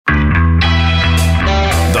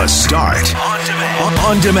The Start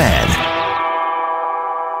on demand.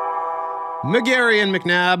 Megarry and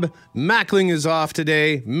McNabb, Mackling is off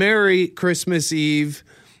today. Merry Christmas Eve.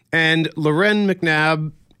 And Loren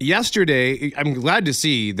McNabb, yesterday, I'm glad to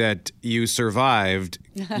see that you survived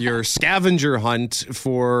your scavenger hunt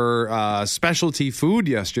for specialty food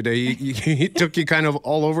yesterday. It took you kind of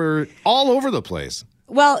all over the place.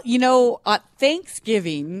 Well, at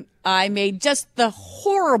Thanksgiving, I made just the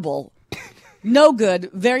horrible, no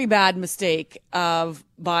good, very bad mistake of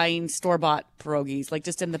buying store-bought pierogies, like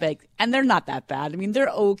just in the bag. And they're not that bad. I mean, they're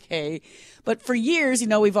okay. But for years,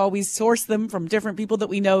 we've always sourced them from different people that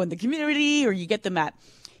we know in the community, or you get them at,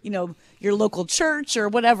 your local church or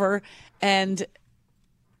whatever. And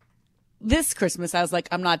this Christmas, I was like,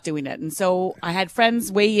 I'm not doing it. And so I had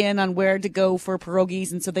friends weigh in on where to go for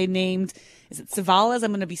pierogies. And so they named, is it Savala's?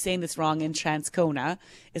 I'm going to be saying this wrong, in Transcona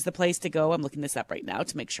is the place to go. I'm looking this up right now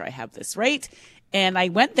to make sure I have this right. And I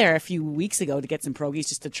went there a few weeks ago to get some pierogies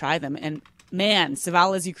just to try them. And man,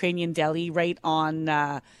 Savala's Ukrainian Deli right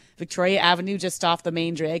on Victoria Avenue, just off the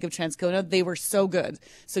main drag of Transcona. They were so good.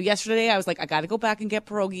 So yesterday I was like, I got to go back and get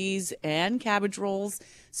pierogies and cabbage rolls.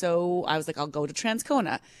 So I was like, I'll go to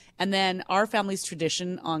Transcona. And then our family's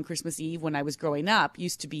tradition on Christmas Eve when I was growing up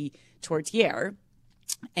used to be Tourtiere.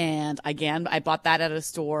 And again, I bought that at a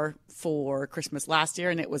store for Christmas last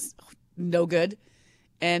year, and it was no good.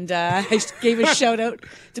 And I gave a shout out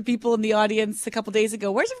to people in the audience a couple days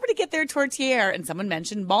ago. Where's everybody get their Tourtiere? And someone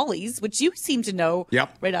mentioned Molly's, which you seem to know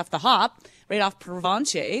right off the hop, right off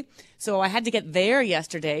Provence. So I had to get there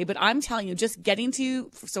yesterday. But I'm telling you, just getting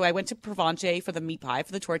to, so I went to Provence for the meat pie,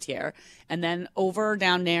 for the Tourtiere, and then over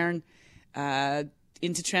down there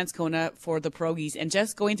into Transcona for the pierogies. And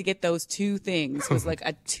just going to get those two things was like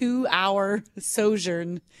a 2-hour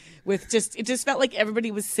sojourn with it just felt like everybody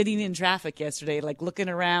was sitting in traffic yesterday, like looking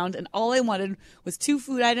around. And all I wanted was 2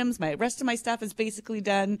 food items. My rest of my stuff is basically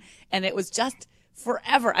done. And it was just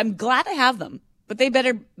forever. I'm glad I have them, but this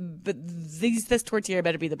Tourtiere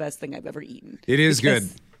better be the best thing I've ever eaten. It is good.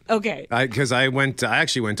 Okay. Because I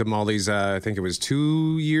actually went to Molly's, I think it was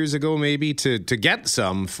 2 years ago maybe, to get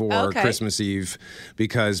some for Christmas Eve,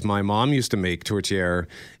 because my mom used to make Tourtiere,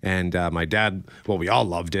 and my dad, well, we all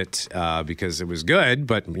loved it because it was good,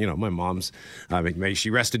 but, my mom's, may she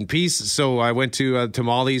rest in peace. So I went to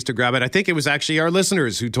Molly's to grab it. I think it was actually our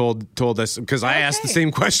listeners who told us, because I asked the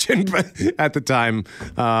same question at the time,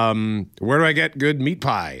 where do I get good meat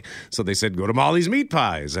pie? So they said, go to Molly's Meat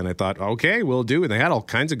Pies. And I thought, okay, we'll do. And they had all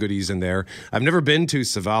kinds of goodies in there. I've never been to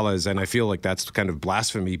Savala's, and I feel like that's kind of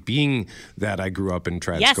blasphemy, being that I grew up in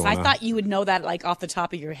Transcona. Yes, I thought you would know that like off the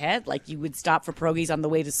top of your head, like you would stop for pierogies on the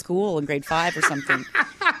way to school in grade 5 or something.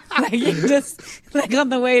 like on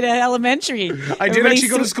the way to elementary. I did actually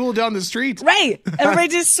go to school down the street. Right. Everybody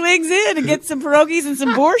just swings in and gets some pierogies and some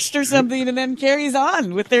borscht or something, and then carries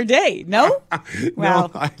on with their day. No?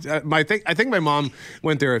 Well, no, I think my mom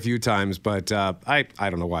went there a few times, but I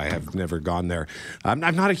don't know why I have never gone there. I'm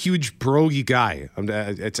not a huge pierogi guy.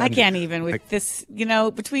 I can't even with this,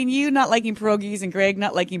 between you not liking pierogies and Greg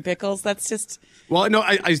not liking pickles, that's just... Well, no,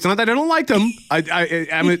 it's not that I don't like them.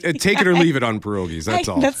 I'm a take it or leave it on pierogies. That's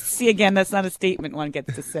all. See, again, that's not a statement one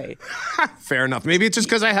gets to say. Fair enough. Maybe it's just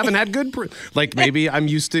because I haven't had good... maybe I'm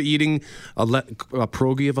used to eating a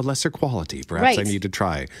pierogi of a lesser quality. Perhaps I need to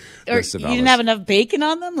try. Or you didn't have enough bacon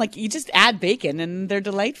on them? Like, you just add bacon and they're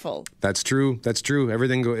delightful. That's true.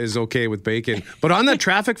 Everything is okay with bacon. But on that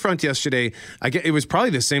traffic front yesterday, it was probably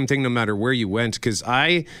the same thing no matter where you went, because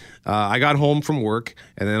I got home from work,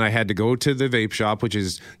 and then I had to go to the vape shop, which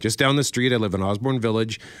is just down the street. I live in Osborne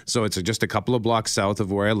Village, so it's just a couple of blocks south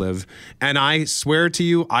of where I live. And I swear to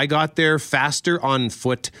you, I got there faster on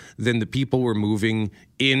foot than the people were moving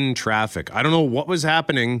in traffic. I don't know what was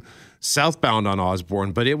happening southbound on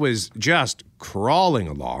Osborne, but it was just crawling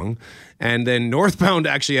along. And then northbound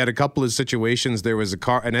actually had a couple of situations. There was an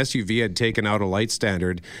SUV had taken out a light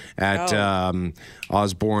standard at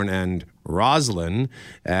Osborne and Roslyn,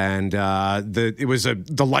 and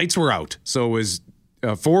the lights were out, so it was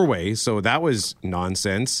a 4-way, so that was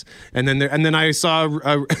nonsense. And then I saw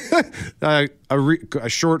a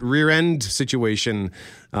short rear end situation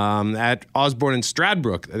at Osborne and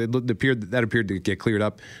Stradbrook. That appeared to get cleared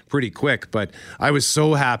up pretty quick. But I was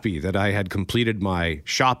so happy that I had completed my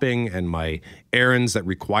shopping and my errands that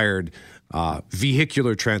required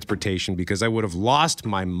vehicular transportation, because I would have lost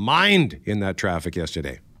my mind in that traffic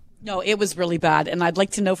yesterday. No, it was really bad. And I'd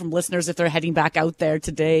like to know from listeners if they're heading back out there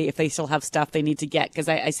today, if they still have stuff they need to get. Because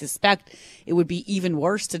I suspect it would be even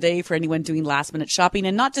worse today for anyone doing last minute shopping.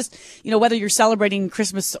 And not just, whether you're celebrating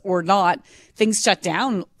Christmas or not, things shut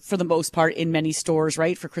down for the most part in many stores,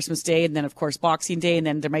 right? For Christmas Day. And then, of course, Boxing Day. And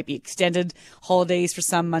then there might be extended holidays for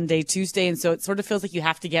some, Monday, Tuesday. And so it sort of feels like you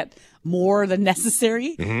have to get more than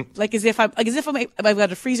necessary. Mm-hmm. Like as if I've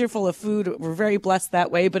got a freezer full of food. We're very blessed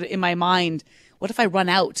that way. But in my mind, what if I run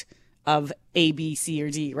out of A, B, C, or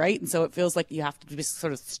D, right? And so it feels like you have to just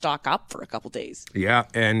sort of stock up for a couple days. Yeah,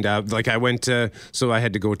 and I went so I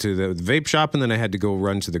had to go to the vape shop, and then I had to go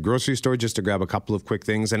run to the grocery store just to grab a couple of quick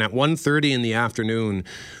things. And at 1:30 in the afternoon,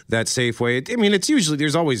 that Safeway, it's usually,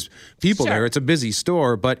 there's always people there. It's a busy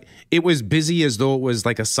store, but it was busy as though it was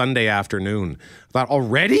like a Sunday afternoon. I thought,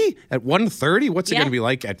 already? At 1:30? What's it going to be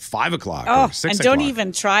like at 5 o'clock or 6 and o'clock? Don't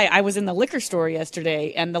even try. I was in the liquor store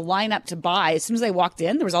yesterday, and the lineup to buy, as soon as I walked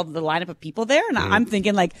in, there was all the lineup of people there, and I'm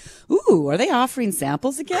thinking like, ooh, are they offering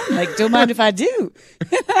samples again? Like, don't mind if I do.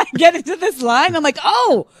 I get into this line, I'm like,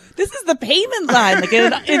 oh, this is the payment line. Like,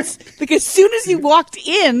 it's like as soon as you walked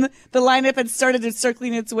in, the lineup had started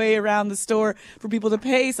circling its way around the store for people to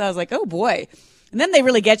pay. So I was like, oh boy. And then they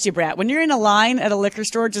really get you, Brett. When you're in a line at a liquor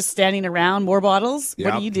store just standing around, more bottles,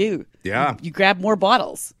 what do? Yeah. You grab more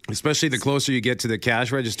bottles. Especially the closer you get to the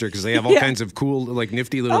cash register, because they have all kinds of cool, like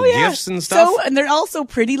nifty little gifts and stuff. And they're all so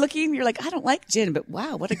pretty looking. You're like, I don't like gin, but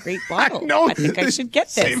wow, what a great bottle. I think I should get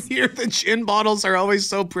this. Same here. The gin bottles are always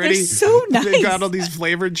so pretty. They're so nice. They've got all these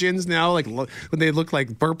flavored gins now, like when they look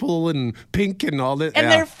like purple and pink and all that.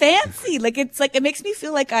 And they're fancy. Like, it's like, it makes me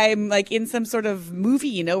feel like I'm like in some sort of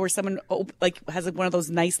movie, where someone has one of those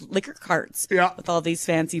nice liquor carts with all these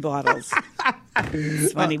fancy bottles.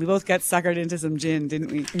 It's funny. We both got suckered into some gin,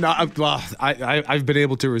 didn't we? No, well, I've been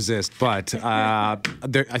able to resist, but I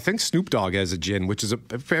think Snoop Dogg has a gin, which is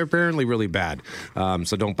apparently really bad.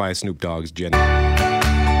 So don't buy Snoop Dogg's gin.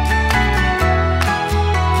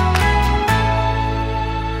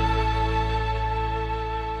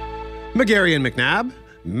 Megarry and McNabb.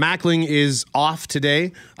 Mackling is off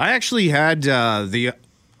today. I actually had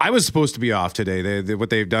I was supposed to be off today. What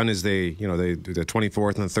they've done is the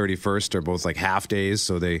 24th and the 31st are both like half days,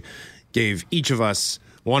 so they gave each of us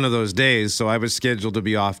one of those days. So I was scheduled to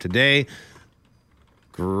be off today.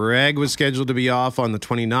 Greg was scheduled to be off on the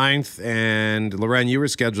 29th, and Loren, you were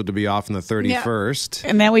scheduled to be off on the 31st. Yeah.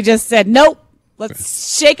 And then we just said, nope,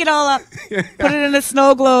 let's shake it all up, put it in a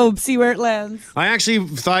snow globe, see where it lands. I actually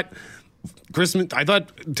thought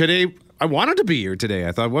today, I wanted to be here today.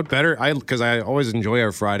 I thought, what better? Because I always enjoy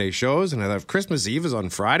our Friday shows, and I thought Christmas Eve is on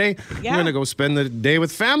Friday. I'm going to go spend the day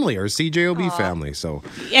with family, or CJOB family. So,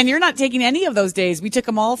 and you're not taking any of those days. We took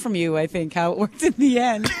them all from you. I think how it worked in the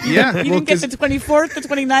end. Yeah, you didn't get the 24th, the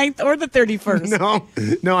 29th, or the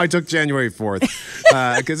 31st. No, I took January 4th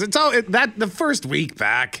because it's the first week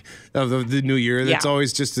back of the new year. That's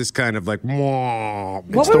always just this kind of like, it's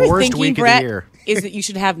the worst week of the year. Is that you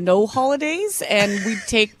should have no holidays and we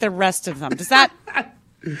take the rest of them. Does that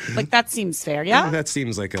that seems fair, yeah? That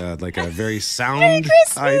seems like a very sound Merry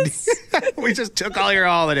Christmas. idea. We just took all your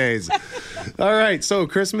holidays. All right, so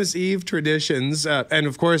Christmas Eve traditions. And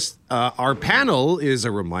of course, our panel is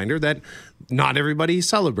a reminder that not everybody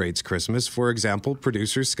celebrates Christmas. For example,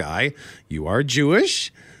 producer Sky, you are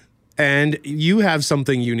Jewish, and you have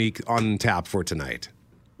something unique on tap for tonight.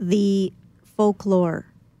 The folklore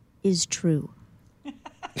is true.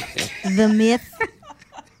 The myth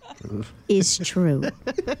is true.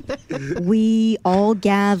 We all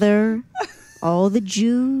gather, all the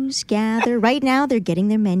Jews gather. Right now, they're getting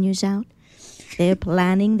their menus out. They're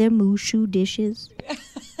planning their mushu dishes.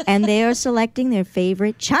 And they are selecting their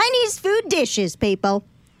favorite Chinese food dishes, people,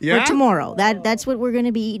 for tomorrow. That's what we're going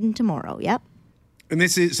to be eating tomorrow, yep. And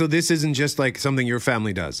this isn't just like something your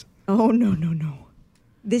family does? Oh, no.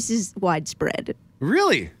 This is widespread.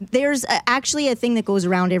 Really? There's actually a thing that goes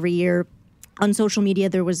around every year on social media.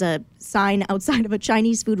 There was a sign outside of a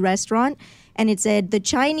Chinese food restaurant, and it said, "The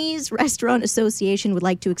Chinese Restaurant Association would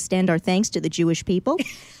like to extend our thanks to the Jewish people.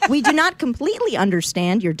 We do not completely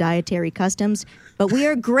understand your dietary customs, but we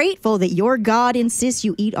are grateful that your God insists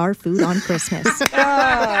you eat our food on Christmas."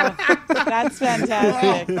 Oh, that's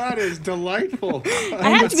fantastic. Oh, that is delightful. I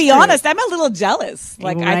have to be honest, I'm a little jealous.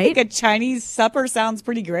 Like, Right? I think a Chinese supper sounds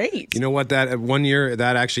pretty great. You know what? That one year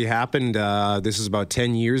that actually happened. This is about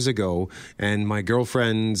 10 years ago, and my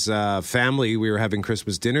girlfriend's family. We were having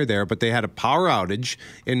Christmas dinner there, but they had a power outage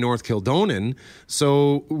in North Kildonan,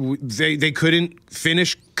 so they couldn't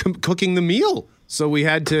finish cooking the meal. So we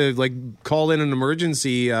had to call in an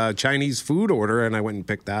emergency Chinese food order, and I went and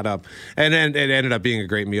picked that up. And then it ended up being a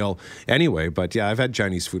great meal anyway. But yeah, I've had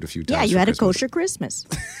Chinese food a few times. Yeah, you had Christmas. a kosher Christmas.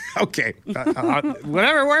 Okay.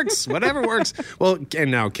 Whatever works. Whatever works. Well,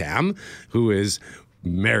 and now Cam, who is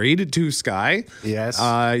married to Sky. Yes.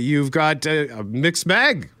 You've got a mixed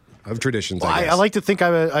bag of traditions, Well, I guess. I like to think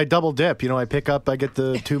I double dip. I get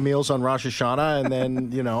the 2 meals on Rosh Hashanah, and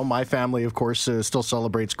then, my family, of course, still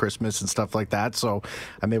celebrates Christmas and stuff like that. So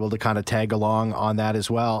I'm able to kind of tag along on that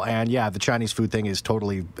as well. And yeah, the Chinese food thing is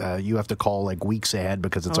totally, you have to call weeks ahead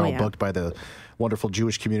because it's all booked by the wonderful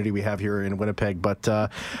Jewish community we have here in Winnipeg. But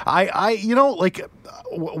when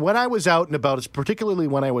I was out and about, particularly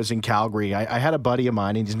when I was in Calgary, I had a buddy of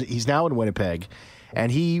mine, and he's now in Winnipeg. And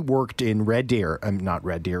he worked in in Drumheller,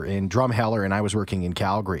 and I was working in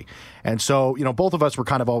Calgary. And so, both of us were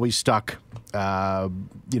kind of always stuck,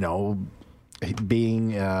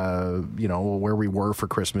 being, where we were for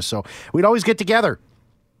Christmas. So we'd always get together.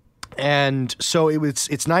 And so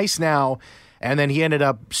it's nice now. And then he ended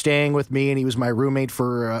up staying with me, and he was my roommate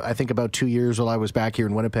for, I think, about 2 years while I was back here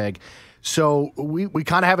in Winnipeg. So we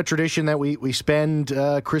kind of have a tradition that we spend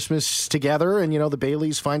Christmas together, and, the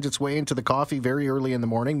Baileys finds its way into the coffee very early in the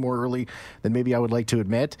morning, more early than maybe I would like to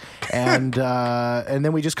admit. And and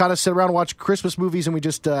then we just kind of sit around and watch Christmas movies, and we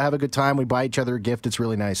just have a good time. We buy each other a gift. It's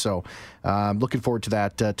really nice. So looking forward to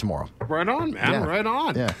that tomorrow. Right on, man. Yeah. Right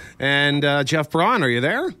on. Yeah. And Jeff Braun, are you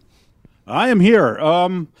there? I am here.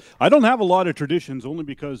 I don't have a lot of traditions, only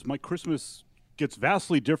because my Christmas gets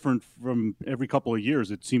vastly different from every couple of years.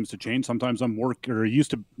 It seems to change. Sometimes I'm used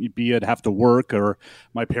to be I'd have to work, or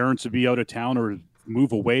my parents would be out of town or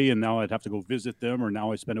move away, and now I'd have to go visit them, or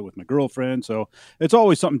now I spend it with my girlfriend. So it's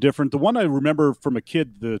always something different. The one I remember from a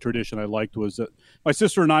kid, the tradition I liked was that my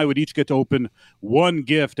sister and I would each get to open one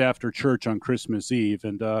gift after church on Christmas Eve.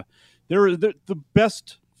 And the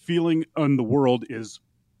best feeling in the world is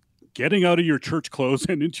getting out of your church clothes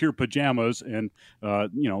and into your pajamas and,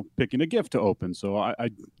 picking a gift to open. So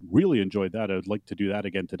I really enjoyed that. I would like to do that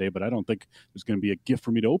again today, but I don't think there's going to be a gift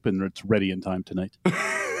for me to open that's ready in time tonight.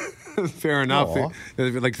 Fair enough.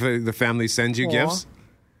 Aww. Like the family sends you gifts?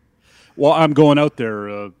 Well, I'm going out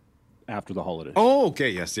there after the holidays. Oh, okay.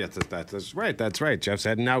 Yes, that's right. That's right. Jeff's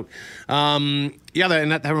heading out.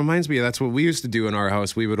 That reminds me. That's what we used to do in our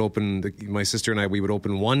house. We would my sister and I. We would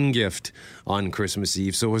open one gift on Christmas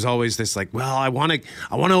Eve. So it was always this I want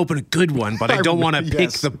to open a good one, but I don't want to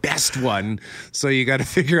pick the best one. So you got to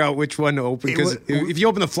figure out which one to open, because if you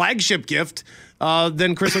open the flagship gift,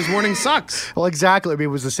 then Christmas morning sucks. Well, exactly. I mean,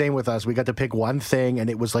 it was the same with us. We got to pick one thing, and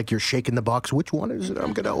it was like you're shaking the box. Which one is it?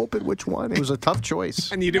 I'm going to open which one? It was a tough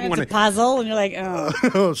choice. And you didn't want to puzzle, and you're like, oh.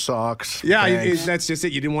 Oh, socks. Yeah, that's just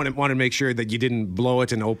it. You didn't want to make sure that you didn't blow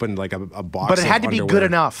it and open like a box. But it had to be underwear. good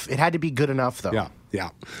enough. It had to be good enough, though. Yeah.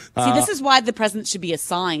 See, this is why the present should be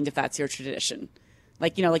assigned if that's your tradition.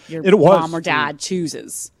 Like your It was, mom or dad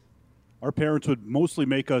chooses. Our parents would mostly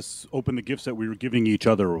make us open the gifts that we were giving each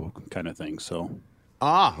other, kind of thing. So.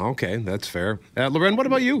 Okay, that's fair. Loren, what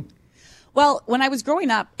about you? Well, when I was growing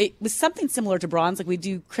up, it was something similar to Bronze. Like we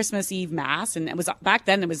do Christmas Eve Mass, and it was back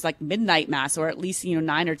then it was like midnight Mass, or at least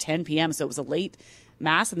 9 or 10 p.m. So it was a late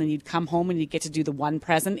Mass, and then you'd come home and you'd get to do the one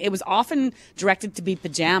present. It was often directed to be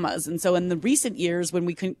pajamas, and so in the recent years, when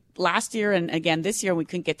we couldn't, last year and again this year, we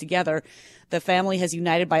couldn't get together, the family has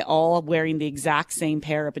united by all wearing the exact same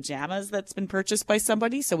pair of pajamas that's been purchased by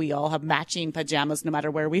somebody. So we all have matching pajamas no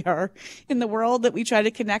matter where we are in the world that we try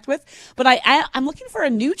to connect with. But I'm looking for a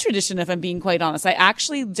new tradition, if I'm being quite honest. I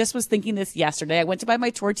actually just was thinking this yesterday. I went to buy my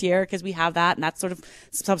tourtiere because we have that, and that's sort of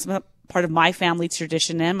some part of my family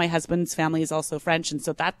tradition, and my husband's family is also French, and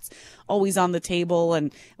so that's always on the table.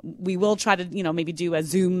 And we will try to maybe do a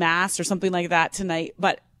Zoom Mass or something like that tonight,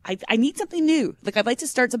 but I need something new. Like, I'd like to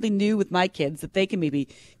start something new with my kids that they can maybe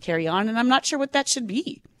carry on, and I'm not sure what that should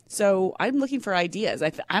be. So I'm looking for ideas.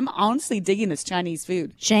 I'm honestly digging this Chinese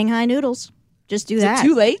food. Shanghai noodles. Just do Is that. it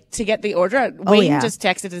too late to get the order? Wayne yeah. just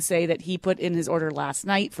texted to say that he put in his order last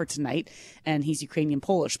night for tonight, and he's Ukrainian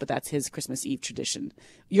Polish, but that's his Christmas Eve tradition.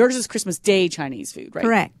 Yours is Christmas Day Chinese food, right?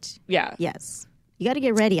 Correct. Yeah. Yes. You got to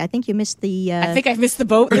get ready. I think you missed the... I think I missed the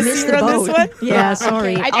boat this missed year the on boat. this one. Yeah,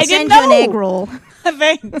 sorry. I I'll didn't send you an know. egg roll.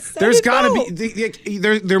 Thanks. There's got to be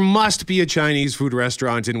there must be a Chinese food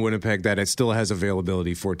restaurant in Winnipeg that it still has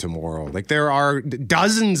availability for tomorrow. Like, there are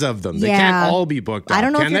dozens of them. They can't all be booked up. I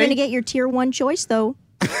don't know if can you're they? going to get your tier 1 choice, though.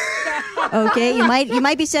 Okay, you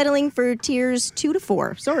might be settling for tiers 2 to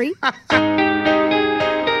 4. Sorry.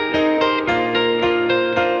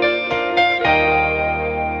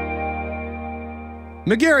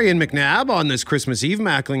 Megarry and McNabb on this Christmas Eve.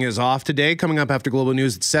 Mackling is off today. Coming up after Global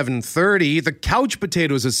News at 7:30, the couch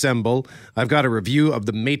potatoes assemble. I've got a review of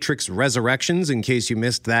The Matrix Resurrections in case you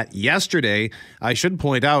missed that yesterday. I should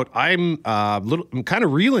point out I'm kind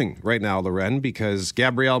of reeling right now, Loren, because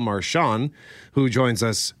Gabrielle Marchand, who joins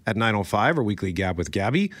us at 9:05, our weekly Gab with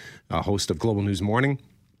Gabby, host of Global News Morning,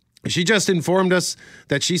 she just informed us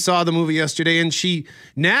that she saw the movie yesterday and she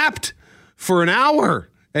napped for an hour.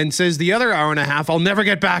 And says the other hour and a half, I'll never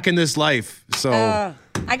get back in this life. So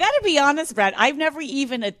I got to be honest, Brad. I've never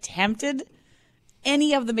even attempted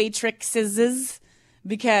any of the Matrixes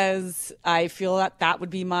because I feel that would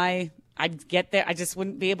be I'd get there. I just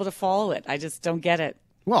wouldn't be able to follow it. I just don't get it.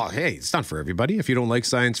 Well, hey, it's not for everybody. If you don't like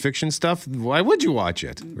science fiction stuff, why would you watch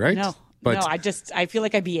it, right? No, I feel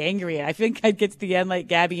like I'd be angry. I think I'd get to the end like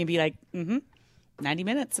Gabby and be like, 90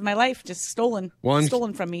 minutes of my life just stolen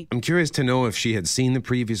from me. I'm curious to know if she had seen the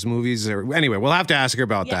previous movies. Anyway, we'll have to ask her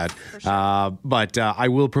about that. For sure. But I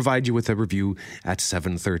will provide you with a review at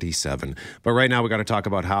 7:37. But right now we got to talk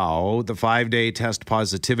about how the 5-day test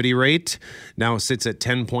positivity rate now sits at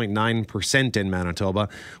 10.9% in Manitoba,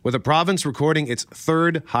 with the province recording its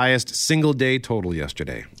third highest single-day total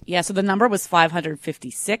yesterday. Yeah, so the number was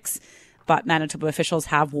 556, but Manitoba officials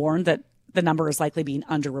have warned that the number is likely being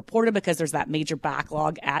underreported because there's that major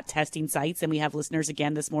backlog at testing sites. And we have listeners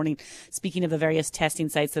again this morning speaking of the various testing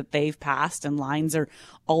sites that they've passed, and lines are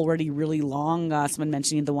already really long. Someone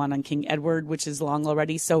mentioning the one on King Edward, which is long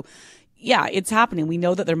already. So yeah, it's happening. We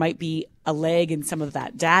know that there might be a lag in some of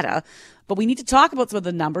that data, but we need to talk about some of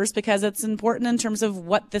the numbers because it's important in terms of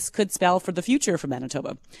what this could spell for the future for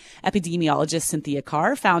Manitoba. Epidemiologist Cynthia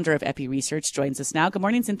Carr, founder of Epi Research, joins us now. Good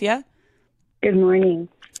morning, Cynthia. Good morning.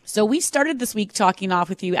 So we started this week talking off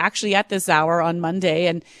with you actually at this hour on Monday,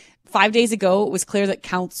 and 5 days ago it was clear that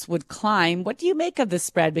counts would climb. What do you make of this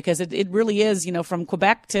spread? Because it really is, from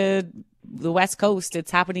Quebec to the West Coast, it's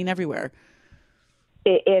happening everywhere.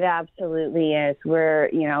 It absolutely is. We're,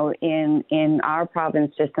 in our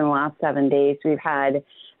province just in the last 7 days, we've had,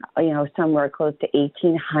 somewhere close to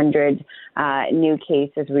 1,800 new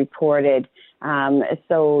cases reported.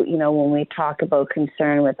 So, when we talk about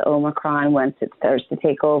concern with Omicron, once it starts to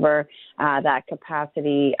take over, that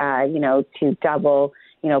capacity, to double,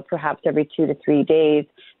 perhaps every 2 to 3 days.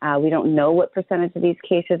 We don't know what percentage of these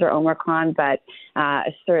cases are Omicron, but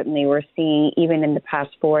certainly we're seeing, even in the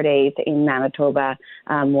past 4 days in Manitoba,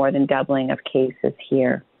 more than doubling of cases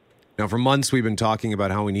here. Now, for months, we've been talking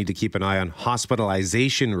about how we need to keep an eye on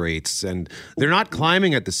hospitalization rates, and they're not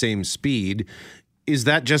climbing at the same speed. Is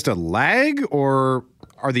that just a lag, or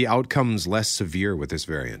are the outcomes less severe with this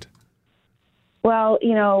variant? Well,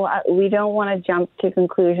 we don't want to jump to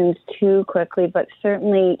conclusions too quickly, but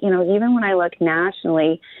certainly, even when I look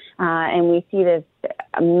nationally and we see this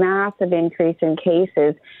massive increase in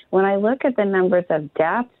cases, when I look at the numbers of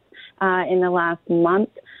deaths in the last month,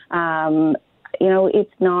 it's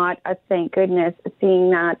not, thank goodness, seeing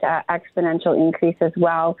that exponential increase as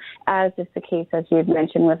well, as is the case, as you had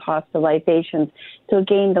mentioned, with hospitalizations. So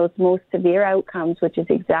again, those most severe outcomes, which is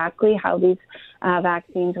exactly how these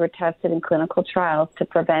vaccines were tested in clinical trials to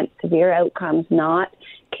prevent severe outcomes, not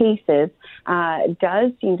cases,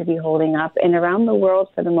 does seem to be holding up. And around the world,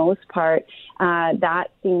 for the most part, that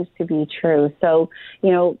seems to be true. So,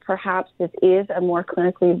 perhaps this is a more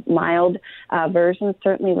clinically mild version.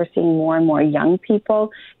 Certainly we're seeing more and more young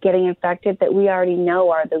people getting infected that we already know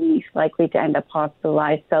are the least likely to end up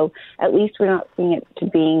hospitalized. So at least we're not seeing it to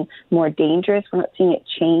being more dangerous. We're not seeing it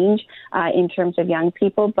change in terms of young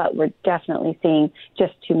people, but we're definitely seeing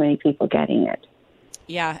just too many people getting it.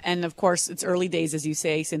 Yeah, and of course, it's early days, as you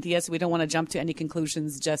say, Cynthia, so we don't want to jump to any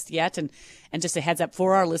conclusions just yet. And just a heads up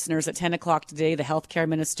for our listeners, at 10 o'clock today, the Healthcare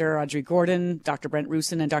Minister, Audrey Gordon, Dr. Brent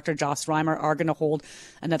Roussin, and Dr. Joss Reimer are going to hold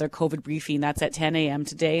another COVID briefing. That's at 10 a.m.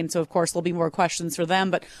 today. And so, of course, there'll be more questions for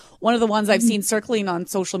them. But one of the ones I've seen circling on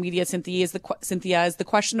social media, Cynthia, is the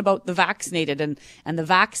question about the vaccinated. And the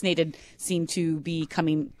vaccinated seem to be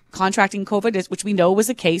contracting COVID, which we know was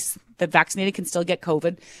a case, that vaccinated can still get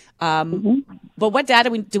COVID. But what data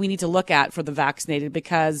do we need to look at for the vaccinated?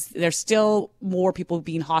 Because there's still more people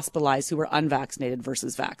being hospitalized who are unvaccinated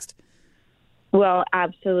versus vaxxed. Well,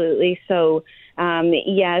 absolutely. So,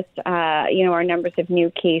 yes, our numbers of new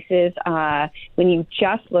cases, when you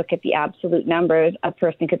just look at the absolute numbers, a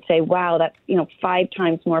person could say, wow, that's, 5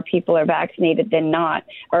 times more people are vaccinated than not,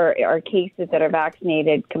 or cases that are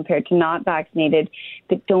vaccinated compared to not vaccinated.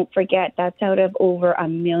 But don't forget, that's out of over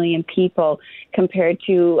 1 million people compared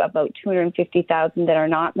to about 250,000 that are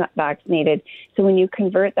not vaccinated. So when you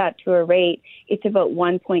convert that to a rate, it's about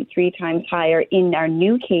 1.3 times higher in our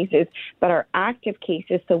new cases, but our active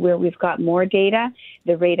cases, so where we've got more data data.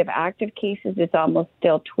 The rate of active cases is almost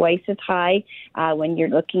still twice as high when you're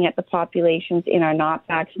looking at the populations in our not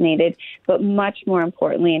vaccinated. But much more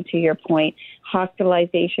importantly, and to your point,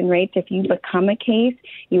 hospitalization rates. If you become a case,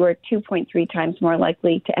 you are 2.3 times more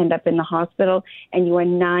likely to end up in the hospital, and you are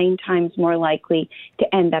 9 times more likely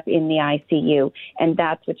to end up in the ICU. And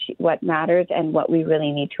that's what matters and what we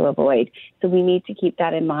really need to avoid. So we need to keep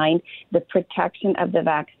that in mind. The protection of the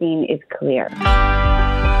vaccine is clear.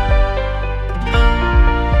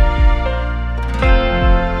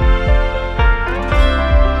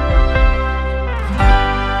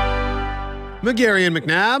 Megarry and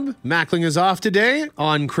McNabb, Mackling is off today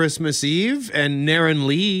on Christmas Eve, and Naren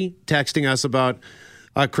Lee texting us about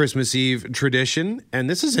a Christmas Eve tradition. And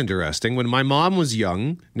this is interesting. When my mom was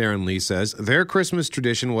young, Naren Lee says, their Christmas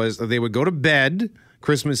tradition was they would go to bed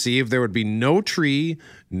Christmas Eve. There would be no tree,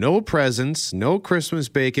 no presents, no Christmas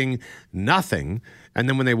baking, nothing. And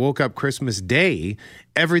then when they woke up Christmas Day,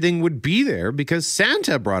 everything would be there because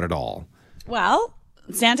Santa brought it all. Well,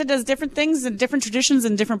 Santa does different things and different traditions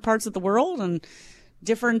in different parts of the world and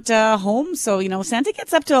different homes. So, Santa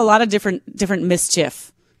gets up to a lot of different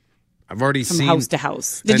mischief. I've already from seen house to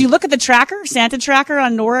house. Did you look at the tracker, Santa tracker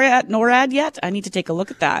on NORAD yet? I need to take a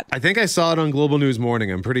look at that. I think I saw it on Global News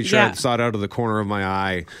Morning. I'm pretty sure I saw it out of the corner of my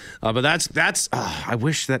eye. But that's. I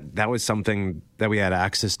wish that was something that we had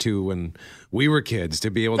access to when we were kids, to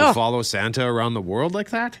be able to follow Santa around the world like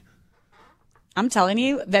that. I'm telling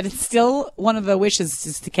you that it's still one of the wishes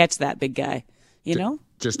is to catch that big guy.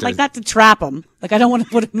 Just not to trap him. Like I don't want to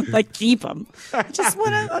put him keep him. I just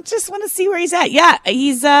want to see where he's at. Yeah,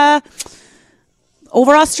 he's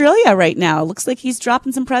over Australia right now. Looks like he's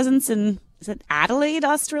dropping some presents in is it Adelaide,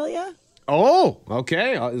 Australia? Oh,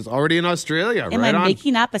 okay. He's already in Australia. Am I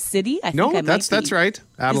making up a city? That's right.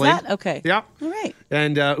 Adelaide. Is that okay? Yeah. All right.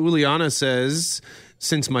 And Uliana says,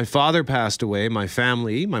 since my father passed away, my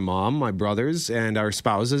family, my mom, my brothers, and our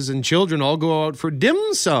spouses and children all go out for dim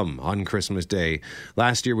sum on Christmas Day.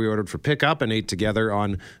 Last year, we ordered for pickup and ate together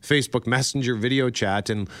on Facebook Messenger video chat,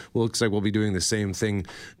 and looks like we'll be doing the same thing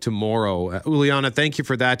tomorrow. Uliana, thank you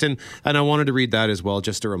for that. And I wanted to read that as well,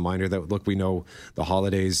 just a reminder that, look, we know the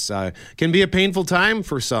holidays can be a painful time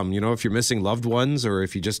for some. If you're missing loved ones or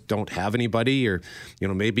if you just don't have anybody or,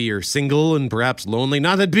 maybe you're single and perhaps lonely.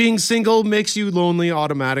 Not that being single makes you lonely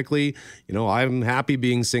automatically. I'm happy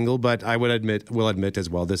being single, but I will admit as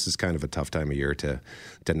well, this is kind of a tough time of year to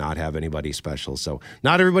not have anybody special. So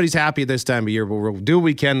not everybody's happy this time of year, but we'll do what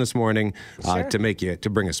we can this morning to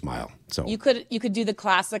bring a smile. So you could do the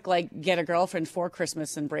classic, get a girlfriend for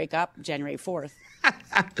Christmas and break up January 4th.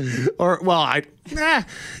 I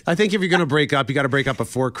think if you're going to break up, you got to break up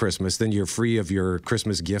before Christmas. Then you're free of your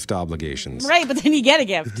Christmas gift obligations. Right, but then you get a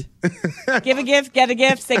gift. Give a gift, get a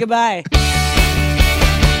gift, say goodbye.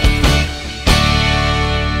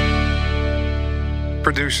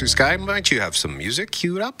 Producer Sky, might you have some music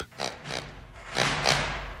queued up?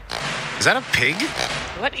 Is that a pig?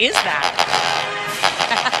 What is that?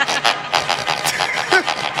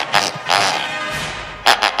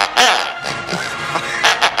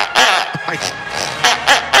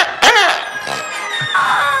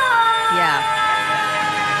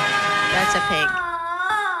 That's a pig.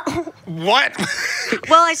 What?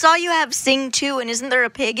 Well, I saw you have Sing 2, and isn't there a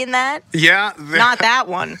pig in that? Yeah. Not that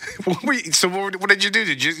one. So what did you do?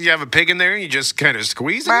 Did you have a pig in there and you just kind of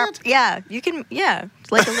squeeze it? Yeah, you can,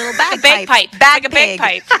 it's like a little bagpipe. Bagpipe. Bag like a pig.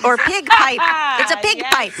 bagpipe. Or pig pipe. It's a pig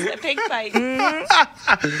pipe. A pig pipe.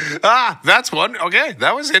 Mm-hmm. That's one. Okay,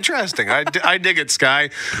 that was interesting. I dig it, Sky.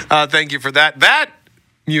 Thank you for that. That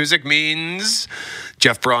music means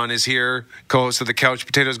Jeff Braun is here, co-host of the Couch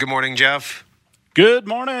Potatoes. Good morning, Jeff. Good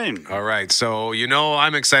morning. All right, so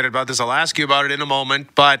I'm excited about this. I'll ask you about it in a moment,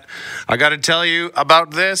 but I got to tell you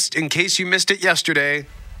about this in case you missed it yesterday.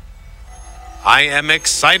 I am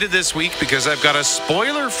excited this week because I've got a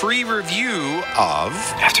spoiler-free review of...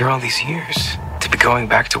 After all these years, to be going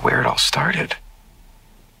back to where it all started.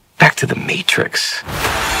 Back to the Matrix.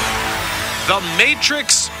 The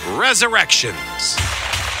Matrix Resurrections.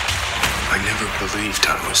 I never believed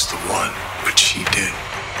I was the one, but she did.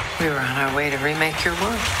 We were on our way to remake your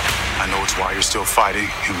world. I know it's why you're still fighting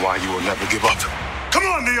and why you will never give up. Come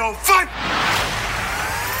on, Neo, fight!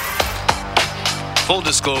 Full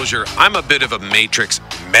disclosure, I'm a bit of a Matrix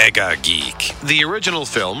mega geek. The original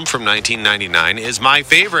film from 1999 is my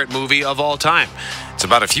favorite movie of all time. It's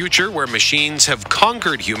about a future where machines have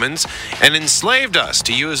conquered humans and enslaved us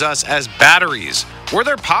to use us as batteries. We're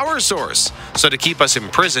their power source. So to keep us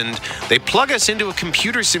imprisoned, they plug us into a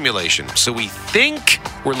computer simulation so we think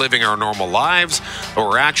we're living our normal lives, but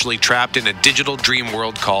we're actually trapped in a digital dream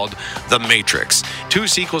world called The Matrix. 2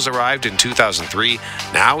 sequels arrived in 2003.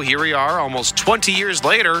 Now here we are almost 20 years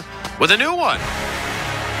later with a new one.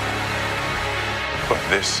 But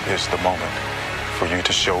this is the moment for you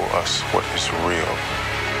to show us what is real.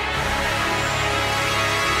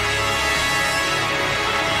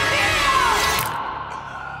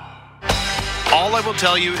 All I will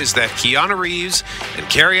tell you is that Keanu Reeves and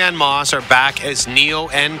Carrie-Anne Moss are back as Neo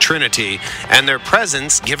and Trinity, and their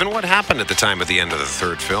presence, given what happened at the time of the end of the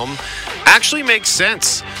third film, actually makes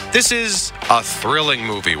sense. This is a thrilling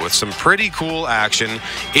movie with some pretty cool action.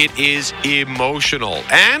 It is emotional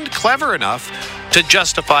and clever enough to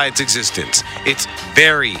justify its existence. It's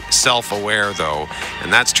very self-aware, though,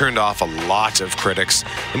 and that's turned off a lot of critics.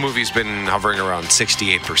 The movie's been hovering around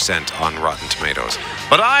 68% on Rotten Tomatoes.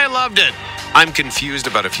 But I loved it. I'm confused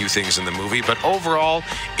about a few things in the movie, but overall,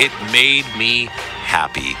 it made me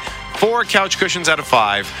happy. 4 couch cushions out of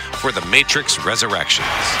 5 for The Matrix Resurrections.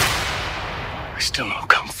 I still know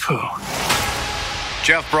Kung Fu.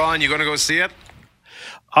 Jeff Braun, you going to go see it?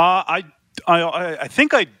 I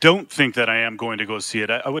think I don't think that I am going to go see it.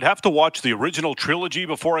 I would have to watch the original trilogy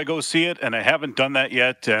before I go see it, and I haven't done that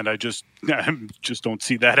yet, and I just don't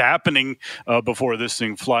see that happening before this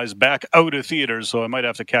thing flies back out of theaters, so I might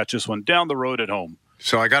have to catch this one down the road at home.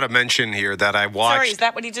 So I got to mention here that I watched... Sorry, is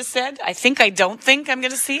that what he just said? I don't think I'm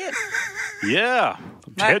going to see it. Yeah,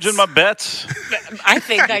 hedging my bets. I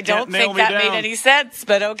don't think that made any sense,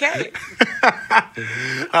 but okay.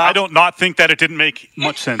 I don't not think that it didn't make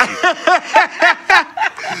much sense either.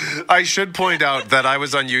 I should point out that I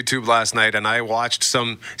was on YouTube last night and I watched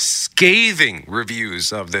some scathing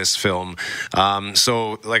reviews of this film.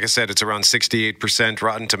 So, like I said, it's around 68%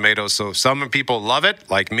 Rotten Tomatoes. So some people love it,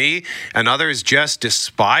 like me, and others just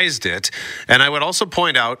despised it. And I would also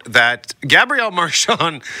point out that Gabrielle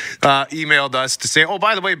Marchand emailed us to say, oh,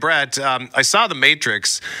 by the way, Brett, I saw The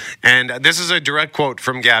Matrix, and this is a direct quote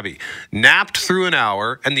from Gabby. Napped through an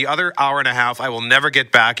hour, and the other hour and a half I will never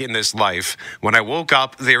get back in this life. When I woke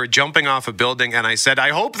up, they were jumping off a building, and I said, I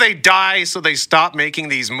hope they die so they stop making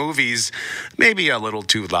these movies, maybe a little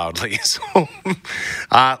too loudly. So,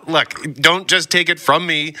 look, don't just take it from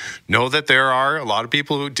me. Know that there are a lot of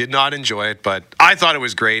people who did not enjoy it, but I thought it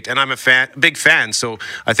was great, and I'm a big fan, so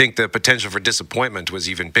I think the potential for disappointment was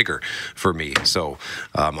even bigger for me. So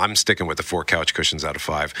I'm sticking with the 4 couch cushions out of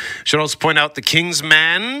 5. Should also point out The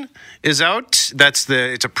Kingsman is out. It's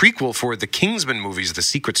a prequel for the Kingsman movies, the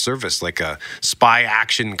Secret Service, like a spy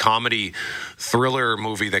action comedy thriller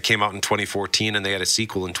movie that came out in 2014, and they had a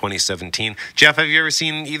sequel in 2017. Jeff, have you ever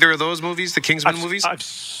seen either of those movies, the Kingsman movies?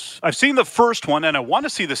 I've seen the first one, and I want to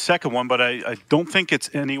see the second one, but I don't think it's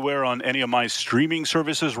anywhere on any of my streaming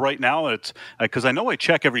services right now. It's because I know I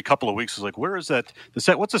check every couple of weeks. It's like, where is that?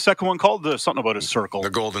 What's the second one called? Something about a circle. The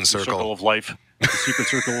Golden Circle. The Circle of Life. The Secret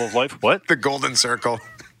Circle of Life. What? The Golden Circle.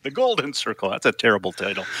 The Golden Circle. That's a terrible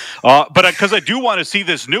title. But because I do want to see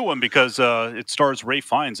this new one because it stars Ralph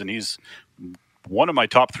Fiennes, and he's one of my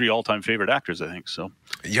top 3 all-time favorite actors, I think. So,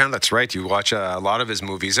 yeah, that's right. You watch a lot of his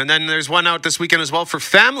movies. And then there's one out this weekend as well for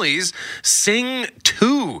families, Sing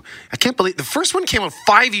 2. I can't believe the first one came out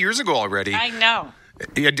 5 years ago already. I know.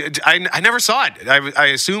 I never saw it. I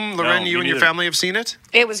assume, Loren, you and your family have seen it?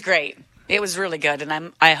 It was great. It was really good.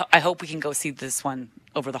 And I hope we can go see this one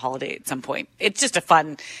over the holiday at some point. It's just a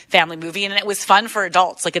fun family movie, and it was fun for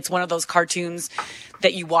adults. Like, it's one of those cartoons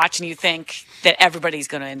that you watch and you think that everybody's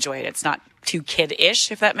going to enjoy it. It's not too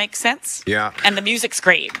kid-ish, if that makes sense. Yeah. And the music's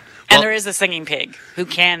great. And there is a singing pig who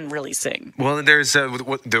can really sing. Well, there's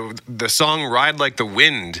the song Ride Like the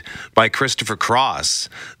Wind by Christopher Cross.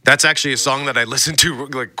 That's actually a song that I listen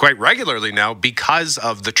to quite regularly now because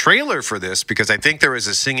of the trailer for this, because I think there was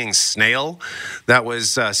a singing snail that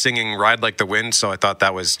was singing Ride Like the Wind. So I thought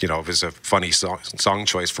that was, it was a funny song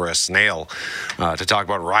choice for a snail to talk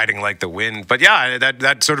about riding like the wind. But yeah,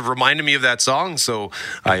 that sort of reminded me of that song. So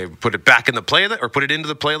I put it back in the playlist, or put it into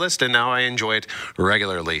the playlist, and now I enjoy it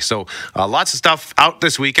regularly. So lots of stuff out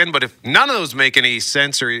this weekend, but if none of those make any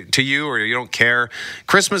sense to you or you don't care,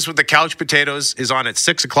 Christmas with the Couch Potatoes is on at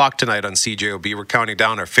 6 o'clock tonight on CJOB. We're counting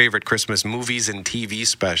down our favorite Christmas movies and TV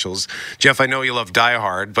specials. Jeff, I know you love Die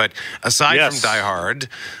Hard, but aside from Die Hard,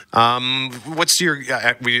 what's your...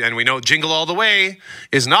 we know Jingle All the Way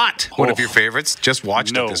is not one of your favorites. Just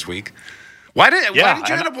watched it this week. Why did you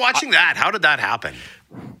end up watching that? How did that happen?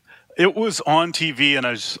 It was on TV, and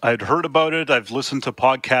I'd heard about it. I've listened to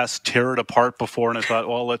podcasts tear it apart before, and I thought,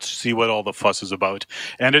 well, let's see what all the fuss is about.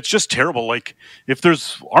 And it's just terrible. Like, if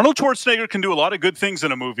there's Arnold Schwarzenegger can do a lot of good things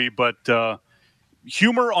in a movie, but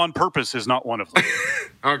humor on purpose is not one of them.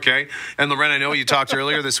 Okay. And Loren, I know you talked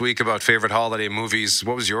earlier this week about favorite holiday movies.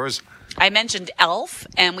 What was yours? I mentioned Elf,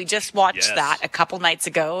 and we just watched that a couple nights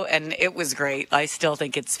ago, and it was great. I still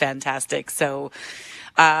think it's fantastic. So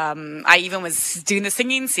I even was doing the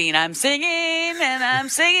singing scene. I'm singing, and I'm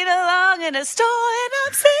singing along in a store, and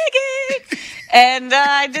I'm singing. And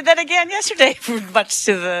I did that again yesterday, much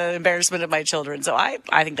to the embarrassment of my children. So I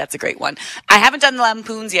think that's a great one. I haven't done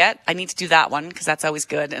Lampoons yet. I need to do that one because that's always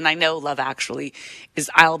good. And I know Love Actually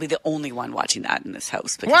I'll be the only one watching that in this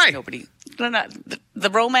house. Because Why? The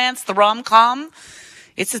romance, the rom-com,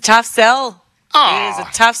 it's a tough sell. It is a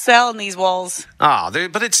tough sell in these walls.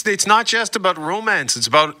 But it's not just about romance. It's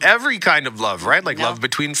about every kind of love, right? Like love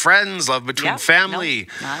between friends, love between family.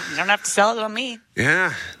 No, you don't have to sell it on me.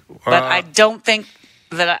 Yeah. But I don't think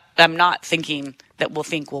that I'm not thinking that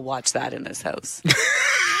we'll watch that in this house.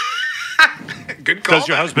 Good call. Does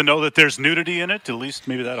your husband know that there's nudity in it? At least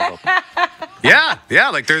maybe that'll help. Yeah.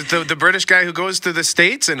 Like there's the British guy who goes to the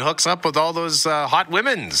States and hooks up with all those hot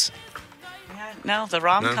women's. No, the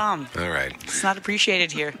rom-com. No? All right. It's not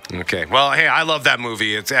appreciated here. Okay. Well, hey, I love that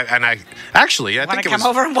movie. I think it was... come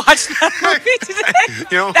over and watch that movie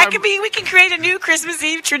today? We can create a new Christmas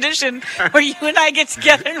Eve tradition where you and I get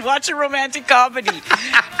together and watch a romantic comedy.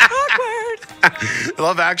 Awkward.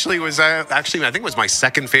 Love Actually was I think it was my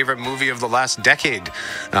second favorite movie of the last decade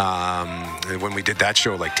when we did that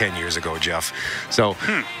show like 10 years ago, Jeff. So,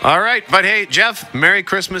 all right. But hey, Jeff, Merry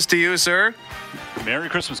Christmas to you, sir. Merry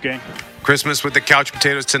Christmas, gang. Christmas with the Couch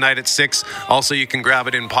Potatoes tonight at 6. Also, you can grab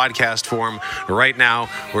it in podcast form right now,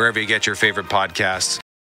 wherever you get your favorite podcasts.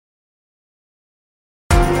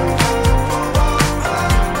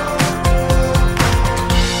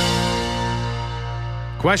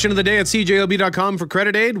 Question of the day at cjlb.com for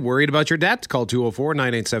credit aid. Worried about your debt? Call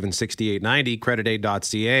 204-987-6890,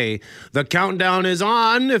 creditaid.ca. The countdown is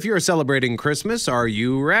on. If you're celebrating Christmas, are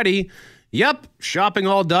you ready? Yep, shopping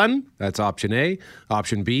all done. That's option A.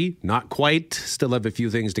 Option B, not quite. Still have a few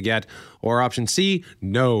things to get. Or option C,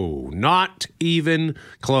 no, not even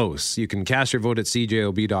close. You can cast your vote at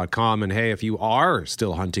cjob.com. And hey, if you are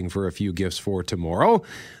still hunting for a few gifts for tomorrow,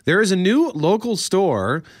 there is a new local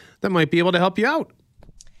store that might be able to help you out.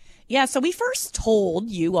 Yeah, so we first told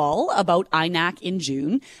you all about INAC in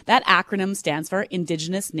June. That acronym stands for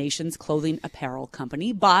Indigenous Nations Clothing Apparel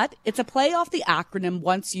Company, but it's a play off the acronym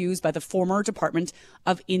once used by the former Department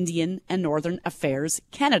of Indian and Northern Affairs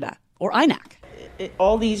Canada, or INAC.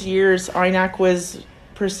 All these years, INAC was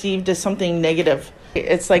perceived as something negative.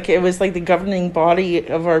 It was like the governing body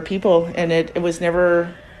of our people, and it was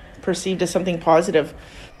never perceived as something positive.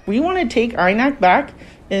 We want to take INAC back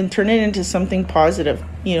and turn it into something positive.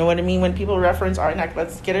 You know what I mean? When people reference INAC,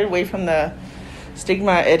 let's get it away from the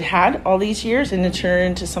stigma it had all these years and turn it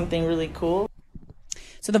into something really cool.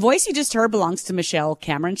 So the voice you just heard belongs to Michelle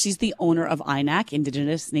Cameron. She's the owner of INAC,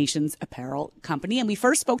 Indigenous Nations Apparel Company. And we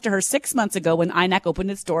first spoke to her 6 months ago when INAC opened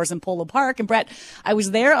its doors in Polo Park. And Brett, I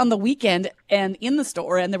was there on the weekend and in the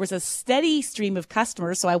store, and there was a steady stream of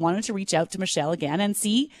customers. So I wanted to reach out to Michelle again and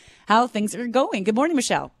see how things are going. Good morning,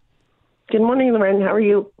 Michelle. Good morning, Loren. How are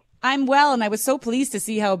you? I'm well, and I was so pleased to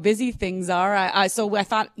see how busy things are. So I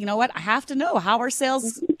thought, you know what? I have to know, how are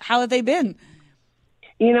sales? How have they been?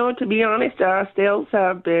 You know, to be honest, sales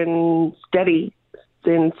have been steady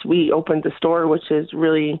since we opened the store, which is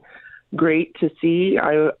really great to see.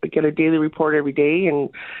 I get a daily report every day, and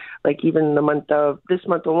like even this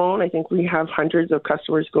month alone, I think we have hundreds of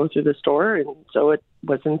customers go through the store, and so it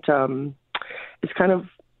wasn't. It's kind of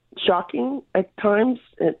shocking at times.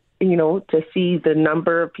 To see the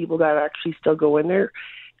number of people that actually still go in there.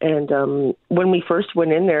 And when we first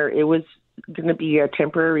went in there, it was going to be a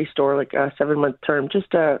temporary store, like a 7-month term,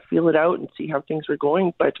 just to feel it out and see how things were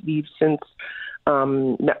going. But we've since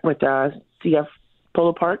met with CF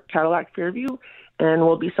Polo Park, Cadillac Fairview, and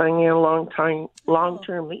we'll be signing a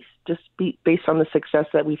long-term lease, just based on the success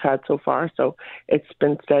that we've had so far. So it's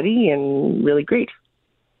been steady and really great.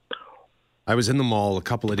 I was in the mall a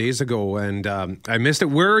couple of days ago, and I missed it.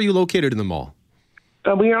 Where are you located in the mall?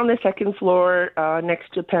 We are on the second floor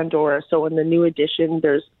next to Pandora. So in the new addition,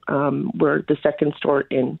 we're the second store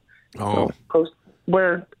in. Oh. So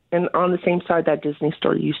we're on the same side that Disney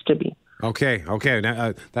store used to be. Okay.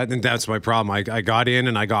 That's my problem. I got in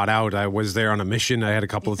and I got out. I was there on a mission. I had a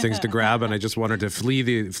couple of things to grab, and I just wanted to flee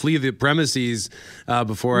the premises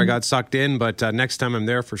before I got sucked in. But next time I'm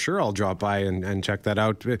there, for sure, I'll drop by and check that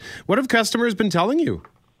out. What have customers been telling you?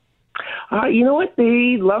 You know what?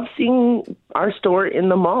 They love seeing our store in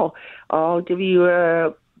the mall. I'll give you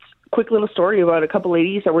a quick little story about a couple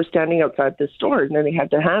ladies that were standing outside the store, and then they had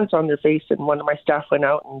their hands on their face, and one of my staff went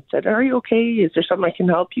out and said, "Are you okay? Is there something I can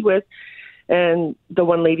help you with?" And the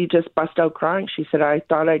one lady just bust out crying. She said, "I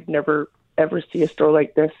thought I'd never ever see a store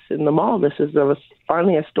like this in the mall. This is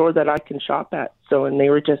finally a store that I can shop at." So, and they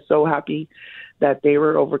were just so happy that they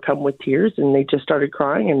were overcome with tears, and they just started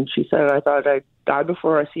crying. And she said, "I thought I'd die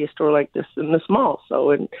before I see a store like this in this mall."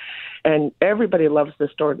 So, and everybody loves the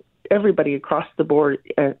store. Everybody across the board,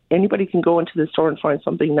 anybody can go into the store and find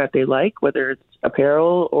something that they like, whether it's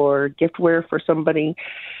apparel or giftware for somebody.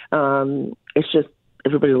 It's just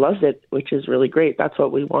everybody loves it, which is really great. That's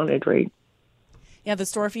what we wanted, right? Yeah, the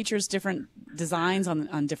store features different designs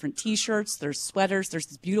on different T-shirts. There's sweaters. There's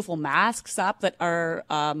these beautiful masks up that are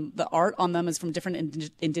the art on them is from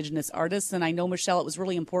different Indigenous artists. And I know, Michelle, it was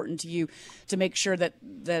really important to you to make sure that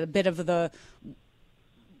a bit of the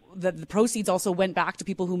proceeds also went back to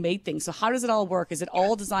people who made things. So how does it all work? Is it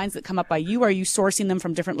all designs that come up by you? Are you sourcing them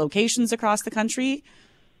from different locations across the country?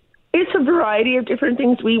 It's a variety of different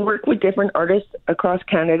things. We work with different artists across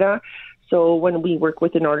Canada. So when we work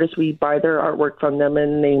with an artist, we buy their artwork from them,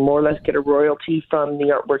 and they more or less get a royalty from the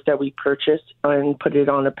artwork that we purchase and put it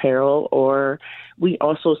on apparel. Or we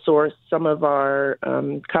also source some of our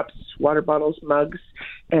cups, water bottles, mugs,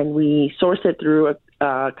 and we source it through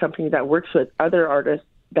a company that works with other artists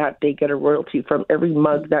that they get a royalty from every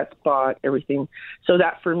mug that's bought, everything. So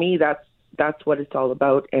that, for me, that's what it's all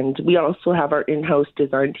about. And we also have our in-house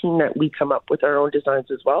design team that we come up with our own designs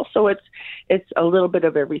as well. So it's a little bit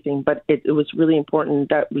of everything, but it was really important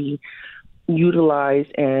that we utilize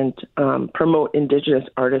and promote Indigenous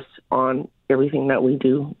artists on everything that we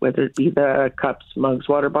do, whether it be the cups, mugs,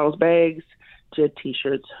 water bottles, bags, to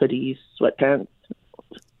T-shirts, hoodies, sweatpants,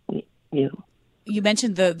 you know. You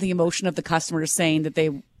mentioned the emotion of the customers saying that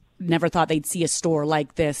they never thought they'd see a store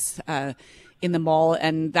like this in the mall,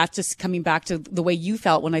 and that's just coming back to the way you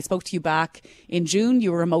felt when I spoke to you back in June.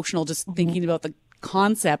 You were emotional just thinking about the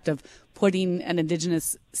concept of putting an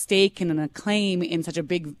Indigenous stake and an acclaim in such a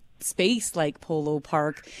big space like Polo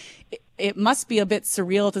Park. It must be a bit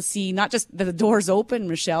surreal to see not just that the doors open,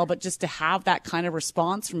 Michelle, but just to have that kind of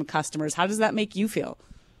response from customers. How does that make you feel?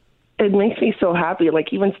 It makes me so happy.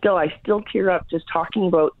 Like, even still, I still tear up just talking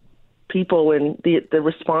about people and the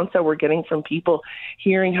response that we're getting from people,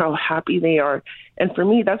 hearing how happy they are. And for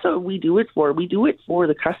me, that's what we do it for. We do it for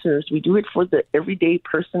the customers. We do it for the everyday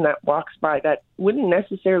person that walks by that wouldn't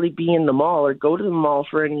necessarily be in the mall or go to the mall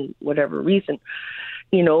for any whatever reason.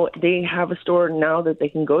 You know, they have a store now that they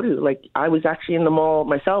can go to. Like, I was actually in the mall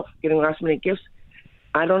myself getting last minute gifts.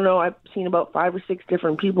 I don't know, I've seen about 5 or 6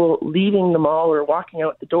 different people leaving the mall or walking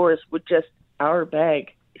out the doors with just our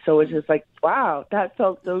bag. So it's just like, wow, that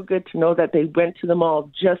felt so good to know that they went to the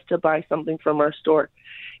mall just to buy something from our store.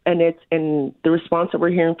 And the response that we're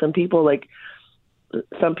hearing from people, like,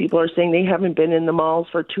 some people are saying they haven't been in the malls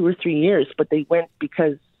for 2 or 3 years, but they went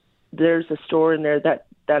because there's a store in there that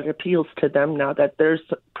appeals to them now, that there's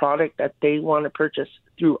a product that they want to purchase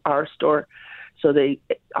through our store. So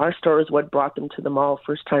our store is what brought them to the mall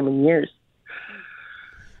first time in years.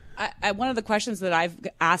 One of the questions that I've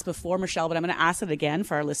asked before, Michelle, but I'm going to ask it again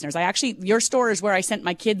for our listeners. Your store is where I sent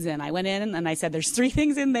my kids in. I went in and I said, there's 3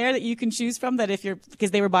 things in there that you can choose from that because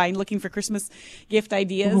they were looking for Christmas gift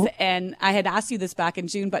ideas. Mm-hmm. And I had asked you this back in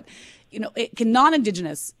June, but, you know, can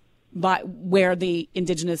non-Indigenous wear the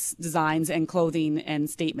Indigenous designs and clothing and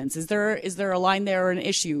statements? Is there a line there or an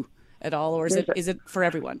issue at all? Or is it for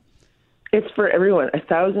everyone? It's for everyone,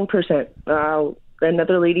 1,000%.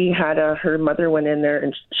 Another lady had her mother went in there,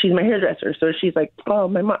 and she's my hairdresser. So she's like, "Oh,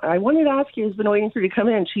 my mom, I wanted to ask you. I've been waiting for you to come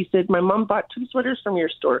in." She said, "My mom bought 2 sweaters from your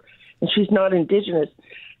store, and she's not Indigenous,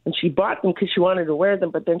 and she bought them because she wanted to wear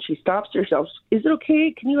them. But then she stops herself. Is it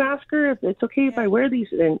okay? Can you ask her if it's okay if I wear these?"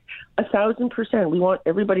 And 1,000%, we want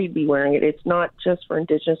everybody to be wearing it. It's not just for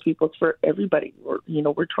Indigenous people; it's for everybody.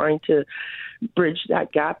 We're trying to bridge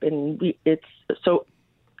that gap, and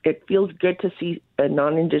it feels good to see a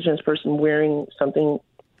non-Indigenous person wearing something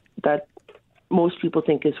that most people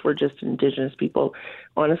think is for just Indigenous people.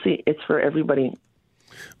 Honestly, it's for everybody.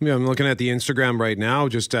 Yeah, I'm looking at the Instagram right now,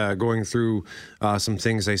 just going through some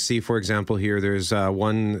things I see. For example, here there's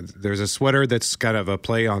a sweater that's kind of a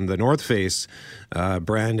play on the North Face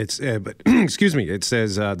brand. It's excuse me, it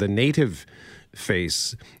says the Native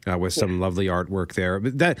Face with some lovely artwork there.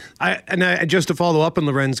 But just to follow up on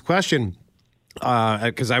Loren's question,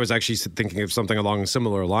 because I was actually thinking of something along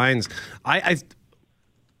similar lines.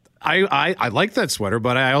 I like that sweater,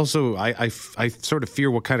 but I also I sort of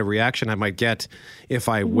fear what kind of reaction I might get if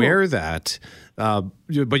I wear that. But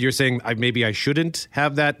you're saying maybe I shouldn't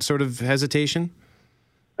have that sort of hesitation?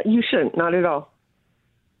 You shouldn't, not at all.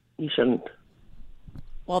 You shouldn't.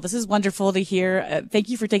 Well, this is wonderful to hear. Thank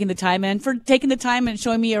you for taking the time and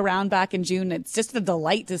showing me around back in June. It's just a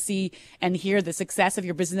delight to see and hear the success of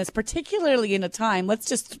your business, particularly in a time.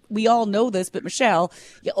 We all know this, but Michelle,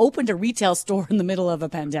 you opened a retail store in the middle of a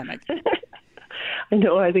pandemic. I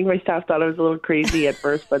know. I think my staff thought I was a little crazy at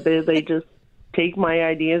first, but they just take my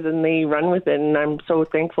ideas and they run with it. And I'm so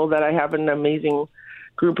thankful that I have an amazing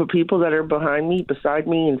group of people that are behind me, beside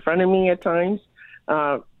me, in front of me at times.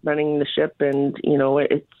 Running the ship, and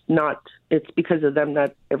it's because of them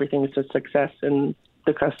that everything is a success, and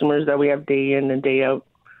the customers that we have day in and day out.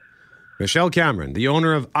 Michelle Cameron, the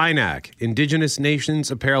owner of INAC, Indigenous Nations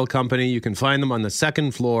Apparel Company. You can find them on the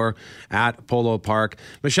second floor at Polo Park.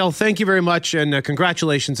 Michelle, thank you very much, and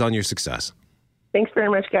congratulations on your success. Thanks very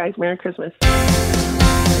much, guys. Merry Christmas.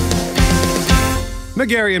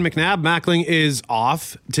 Megarry and McNabb, Mackling is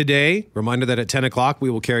off today. Reminder that at 10 o'clock we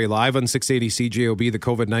will carry live on 680 CJOB the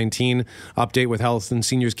COVID-19 update with Health and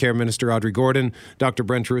Seniors Care Minister Audrey Gordon, Dr.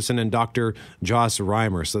 Brent Rusin, and Dr. Joss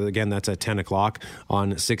Reimer. So again, that's at 10 o'clock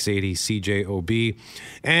on 680 CJOB.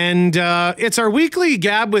 And it's our weekly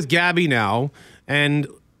Gab with Gabby now. And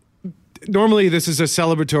normally this is a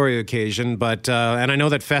celebratory occasion, but and I know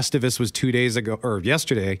that Festivus was 2 days ago, or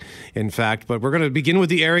yesterday, in fact, but we're going to begin with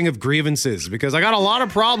the airing of grievances because I got a lot of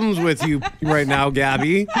problems with you right now,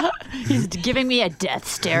 Gabby. He's giving me a death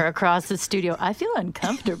stare across the studio. I feel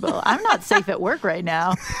uncomfortable. I'm not safe at work right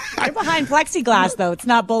now. You're behind plexiglass, though. It's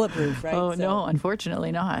not bulletproof, right? Oh, no,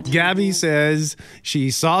 unfortunately not. Gabby says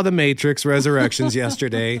she saw The Matrix Resurrections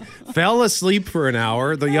yesterday, fell asleep for an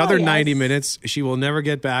hour. The other 90 minutes she will never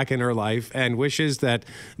get back in her life. And wishes that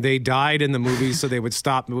they died in the movies so they would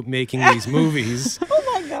stop making these movies.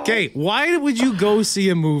 Oh my God. Okay, why would you go see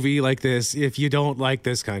a movie like this if you don't like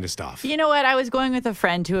this kind of stuff? You know what? I was going with a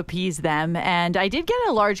friend to appease them, and I did get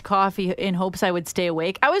a large coffee in hopes I would stay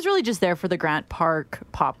awake. I was really just there for the Grant Park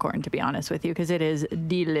popcorn, to be honest with you, because it is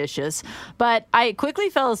delicious. But I quickly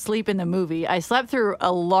fell asleep in the movie. I slept through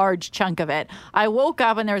a large chunk of it. I woke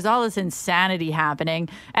up and there was all this insanity happening,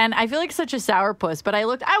 and I feel like such a sourpuss, but I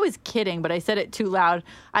was kidding, but I said it too loud.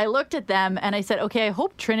 I looked at them and I said, okay, I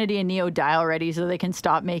hope Trinity and Neo die already so they can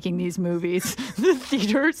stop making these movies. The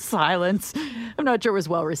theater silence. I'm not sure it was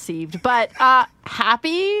well received, but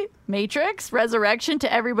happy Matrix Resurrection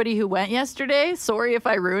to everybody who went yesterday. Sorry if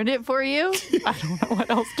I ruined it for you. I don't know what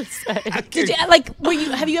else to say.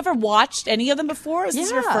 Have you ever watched any of them before? Is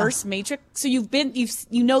this your first Matrix? So you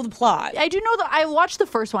know the plot. I do know that. I watched the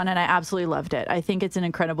first one and I absolutely loved it. I think it's an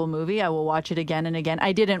incredible movie. I will watch it again and again.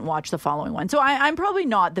 I didn't watch the following one. So I'm probably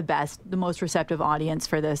not the most receptive audience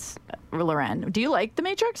for this, Loren. Do you like The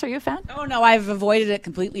Matrix? Are you a fan? Oh, no, I've avoided it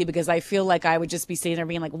completely because I feel like I would just be sitting there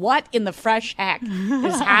being like, what in the fresh heck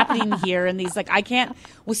is happening here? And these, I can't,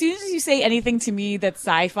 well, as soon as you say anything to me that's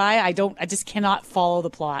sci-fi, I just cannot follow the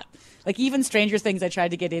plot. Like even Stranger Things I tried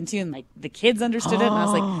to get into and the kids understood it and I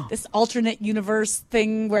was like, this alternate universe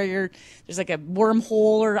thing where there's like a wormhole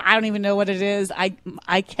or I don't even know what it is.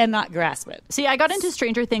 I cannot grasp it. See, I got into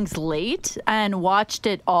Stranger Things late and watched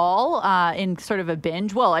it all in sort of a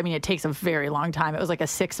binge. Well, I mean, it takes a very long time. It was like a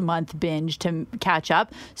 6-month binge to catch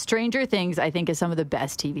up. Stranger Things, I think, is some of the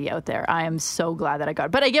best TV out there. I am so glad that I got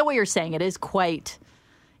it. But I get what you're saying. It is quite...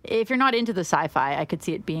 If you're not into the sci-fi, I could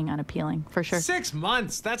see it being unappealing for sure. 6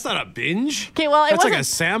 months? That's not a binge. Okay, well, that's like a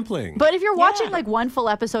sampling. But if you're watching like one full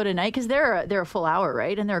episode a night, because they're a full hour,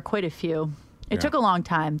 right? And there are quite a few. It took a long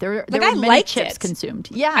time. There were many chips consumed.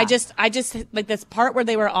 Yeah, I just like this part where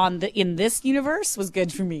they were in this universe was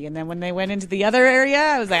good for me, and then when they went into the other area,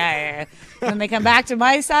 I was like, when they come back to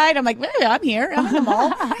my side, I'm like, I'm here, I'm in the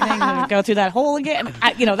mall, and then go through that hole again.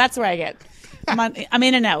 That's where I get. I'm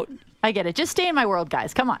in and out. I get it. Just stay in my world,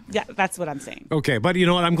 guys. Come on. Yeah, that's what I'm saying. Okay, but you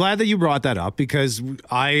know what? I'm glad that you brought that up because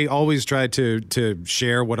I always try to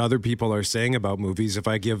share what other people are saying about movies if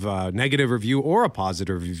I give a negative review or a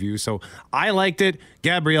positive review. So I liked it.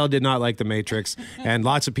 Gabrielle did not like The Matrix. And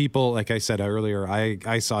lots of people, like I said earlier,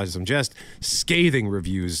 I saw some just scathing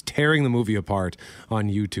reviews, tearing the movie apart on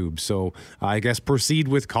YouTube. So I guess proceed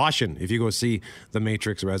with caution if you go see The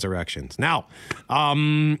Matrix Resurrections. Now,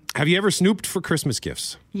 have you ever snooped for Christmas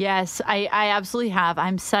gifts? Yes, I absolutely have.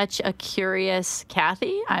 I'm such a curious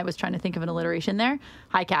Kathy. I was trying to think of an alliteration there.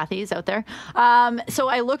 Hi, Kathy's out there. So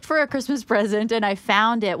I looked for a Christmas present and I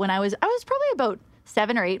found it when I was probably about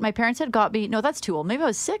 7 or 8, my parents had got me, no, that's too old. Maybe I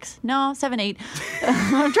was 6? No, 7, 8.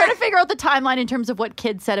 I'm trying to figure out the timeline in terms of what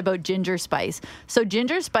kids said about Ginger Spice. So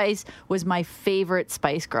Ginger Spice was my favorite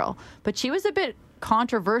Spice Girl, but she was a bit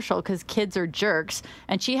controversial because kids are jerks.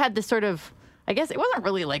 And she had this sort of, I guess it wasn't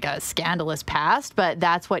really like a scandalous past, but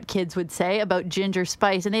that's what kids would say about Ginger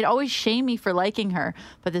Spice. And they'd always shame me for liking her.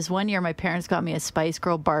 But this one year, my parents got me a Spice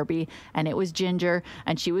Girl Barbie, and it was Ginger,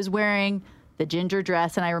 and she was wearing the ginger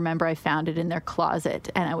dress, and I remember I found it in their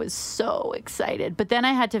closet, and I was so excited. But then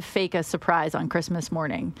I had to fake a surprise on Christmas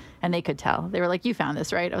morning, and they could tell. They were like, "You found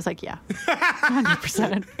this, right?" I was like, "Yeah,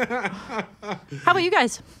 100%." How about you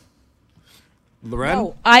guys? Loren?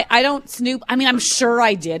 No, I don't snoop. I mean, I'm sure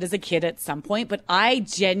I did as a kid at some point, but I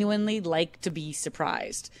genuinely like to be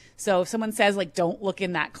surprised. So if someone says, like, don't look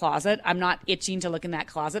in that closet, I'm not itching to look in that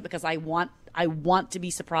closet because I want to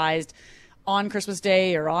be surprised on Christmas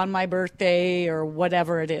Day or on my birthday or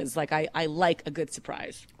whatever it is. Like, I like a good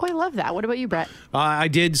surprise. Oh, I love that. What about you, Brett? I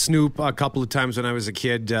did snoop a couple of times when I was a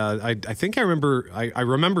kid. I think I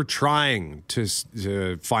remember trying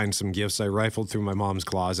to find some gifts. I rifled through my mom's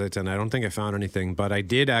closet, and I don't think I found anything. But I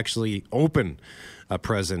did actually open a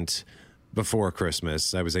present before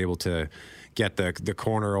Christmas. I was able to get the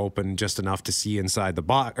corner open just enough to see inside the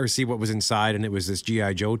box or see what was inside, and it was this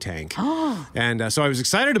G.I. Joe tank. Oh. And so I was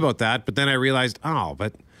excited about that, but then I realized,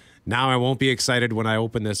 but now I won't be excited when I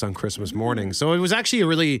open this on Christmas morning. So it was actually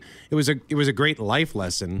it was a great life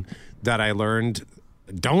lesson that I learned.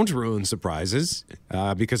 Don't ruin surprises,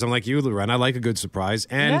 because I'm like you, Loren. I like a good surprise,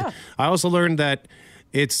 and I also learned that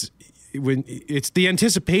it's the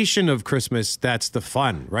anticipation of Christmas that's the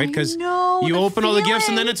fun, right? Because you open all the gifts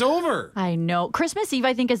and then it's over. I know. Christmas Eve,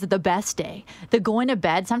 I think, is the best day. The going to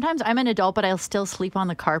bed. Sometimes I'm an adult, but I'll still sleep on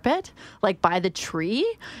the carpet, like by the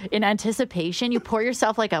tree, in anticipation. You pour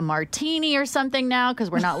yourself like a martini or something now because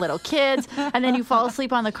we're not little kids, and then you fall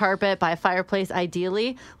asleep on the carpet by a fireplace,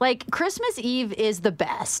 ideally. Like, Christmas Eve is the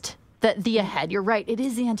best. The ahead. You're right. It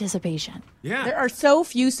is the anticipation. Yeah. There are so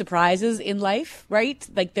few surprises in life, right?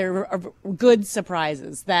 Like, there are good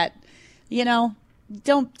surprises that,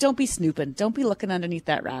 don't be snooping. Don't be looking underneath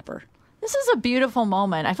that wrapper. This is a beautiful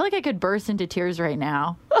moment. I feel like I could burst into tears right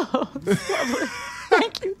now. Oh, it's lovely.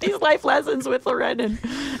 Thank you. These life lessons with Loren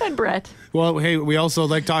and Brett. Well, hey, we also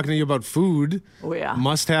like talking to you about food. Oh, yeah.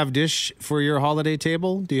 Must-have dish for your holiday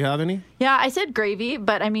table. Do you have any? Yeah, I said gravy,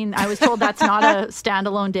 but I mean, I was told that's not a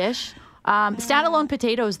standalone dish. Standalone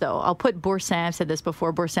potatoes, though. I'll put boursin. I've said this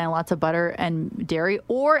before. Boursin, lots of butter and dairy.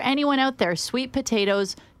 Or anyone out there, sweet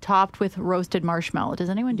potatoes topped with roasted marshmallow. Does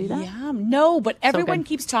anyone do that? Yeah, no, but everyone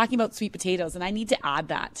keeps talking about sweet potatoes, and I need to add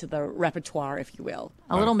that to the repertoire, if you will.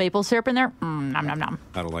 A little maple syrup in there. Nom, nom, nom.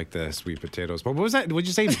 I don't like the sweet potatoes. But what was that? Would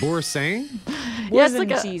you say boursin? Yeah, it's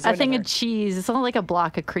like a thing of cheese. It's not like a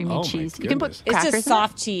block of creamy cheese. You can put crackers. It's just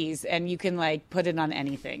soft cheese, and you can put it on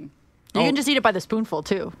anything. You can just eat it by the spoonful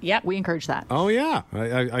too. Yep, we encourage that. Oh yeah,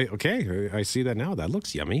 okay. I see that now. That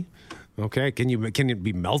looks yummy. Okay, can it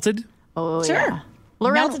be melted? Oh sure. Yeah.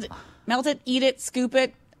 Melt it, eat it, scoop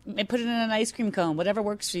it, and put it in an ice cream cone. Whatever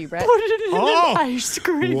works for you, Brett. Put it in an ice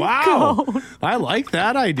cream cone. I like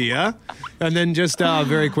that idea. And then just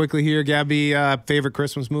very quickly here, Gabby, favorite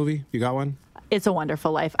Christmas movie? You got one? It's a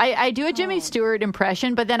Wonderful Life. I do a Jimmy Stewart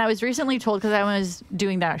impression, but then I was recently told, because I was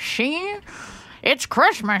doing that, it's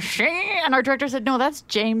Christmas, and our director said, no, that's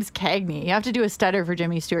James Cagney. You have to do a stutter for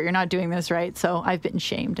Jimmy Stewart. You're not doing this right. So I've been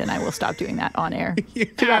shamed, and I will stop doing that on air.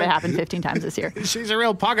 Too bad it happened 15 times this year. She's a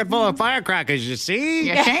real pocket full of firecrackers, you see?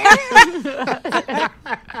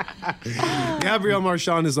 Gabrielle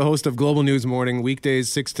Marchand is the host of Global News Morning,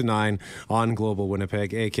 weekdays 6 to 9 on Global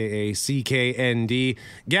Winnipeg, a.k.a. CKND.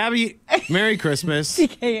 Gabby, Merry Christmas.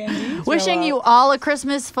 CKND. Wishing you all a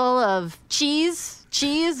Christmas full of cheese,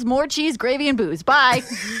 more cheese, gravy, and booze. Bye.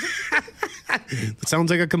 It sounds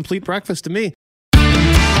like a complete breakfast to me.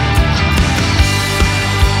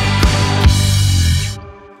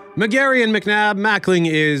 Megarry and McNabb. Mackling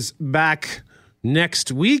is back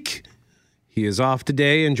next week. He is off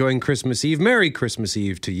today, enjoying Christmas Eve. Merry Christmas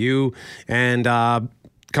Eve to you. And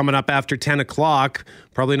coming up after 10 o'clock,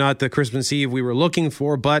 probably not the Christmas Eve we were looking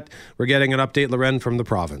for, but we're getting an update, Loren, from the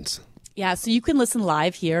province. Yeah, so you can listen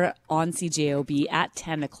live here on CJOB at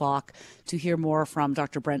 10 o'clock to hear more from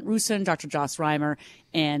Dr. Brent Roussin, Dr. Joss Reimer,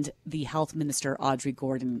 and the Health Minister, Audrey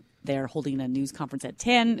Gordon. They're holding a news conference at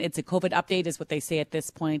 10. It's a COVID update is what they say at this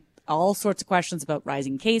point. All sorts of questions about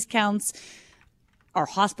rising case counts. Are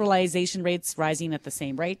hospitalization rates rising at the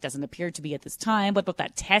same rate? Doesn't appear to be at this time. What about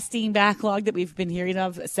that testing backlog that we've been hearing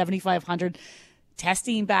of, 7,500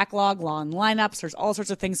 testing backlog, long lineups? There's all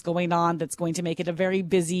sorts of things going on that's going to make it a very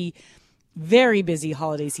busy very busy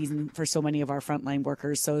holiday season for so many of our frontline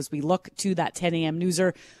workers. So as we look to that 10 a.m.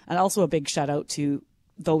 newser, and also a big shout out to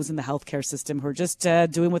those in the healthcare system who are just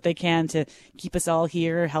doing what they can to keep us all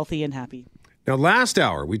here healthy and happy. Now, last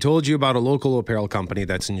hour, we told you about a local apparel company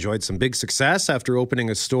that's enjoyed some big success after opening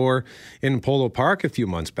a store in Polo Park a few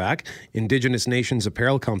months back, Indigenous Nations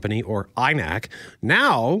Apparel Company, or INAC.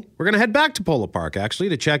 Now, we're going to head back to Polo Park, actually,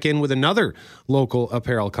 to check in with another local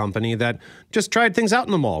apparel company that just tried things out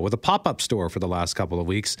in the mall with a pop-up store for the last couple of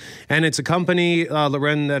weeks. And it's a company,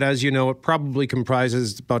 Loren, that, as you know, it probably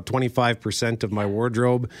comprises about 25% of my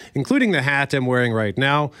wardrobe, including the hat I'm wearing right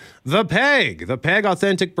now. The Peg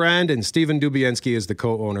Authentic brand, and Stephen Dubiensky is the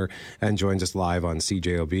co-owner and joins us live on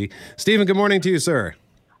CJOB. Stephen, good morning to you, sir.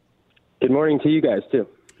 Good morning to you guys, too.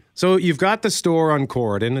 So you've got the store on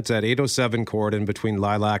Corridon. It's at 807 Corridon between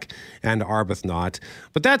Lilac and Arbuthnot.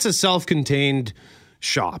 But that's a self-contained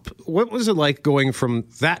shop. What was it like going from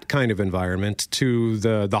that kind of environment to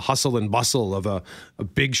the hustle and bustle of a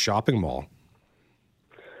big shopping mall?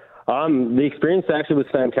 The experience actually was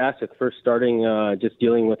fantastic. First starting just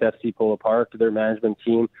dealing with FC Polo Park, their management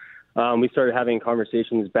team. We started having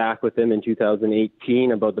conversations back with them in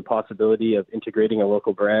 2018 about the possibility of integrating a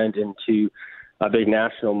local brand into a big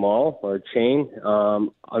national mall or chain.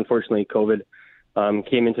 Unfortunately, COVID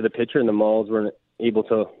came into the picture and the malls weren't able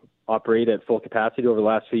to operate at full capacity over the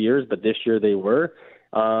last few years, but this year they were.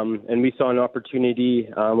 And we saw an opportunity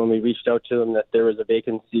when we reached out to them that there was a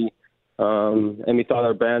vacancy, and we thought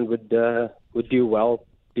our brand would do well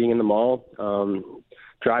being in the mall,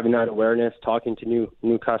 driving that awareness, talking to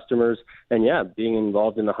new customers, and being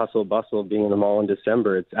involved in the hustle bustle of being in the mall in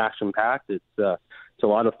December. It's action packed. It's a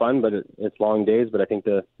lot of fun, but it's long days. But I think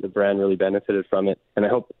the brand really benefited from it, and I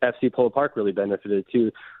hope FC Polo Park really benefited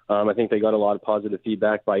too. I think they got a lot of positive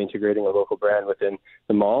feedback by integrating a local brand within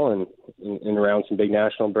the mall and around some big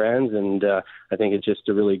national brands. And I think it's just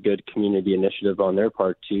a really good community initiative on their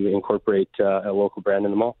part to incorporate a local brand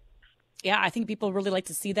in the mall. Yeah, I think people really like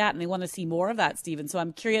to see that, and they want to see more of that, Stephen. So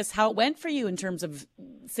I'm curious how it went for you in terms of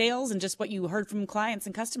sales and just what you heard from clients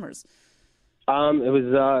and customers. It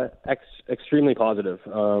was extremely positive.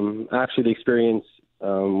 Actually, the experience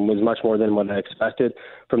was much more than what I expected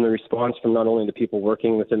from the response from not only the people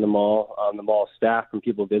working within the mall staff, from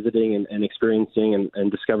people visiting and experiencing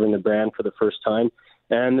and discovering the brand for the first time.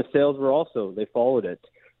 And the sales were also, they followed it.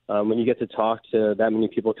 When you get to talk to that many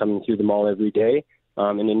people coming through the mall every day,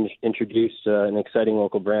 and introduce an exciting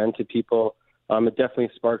local brand to people, it definitely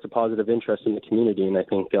sparked a positive interest in the community. And I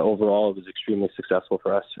think overall it was extremely successful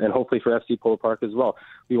for us and hopefully for FC Polo Park as well.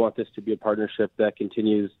 We want this to be a partnership that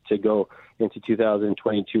continues to go into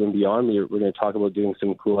 2022 and beyond. We're going to talk about doing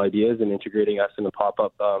some cool ideas and integrating us in a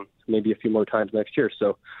pop-up maybe a few more times next year.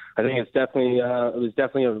 So I think it was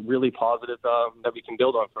definitely a really positive that we can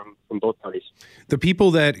build on from both parties. The people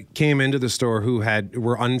that came into the store who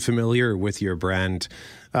were unfamiliar with your brand,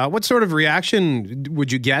 what sort of reaction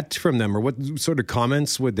would you get from them, or what sort of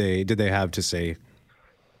comments did they have to say?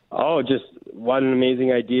 Oh, just what an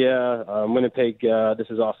amazing idea. Winnipeg, this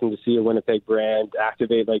is awesome to see a Winnipeg brand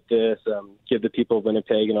activate like this, give the people of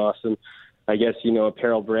Winnipeg an awesome, I guess,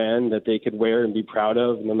 apparel brand that they could wear and be proud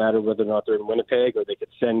of, no matter whether or not they're in Winnipeg, or they could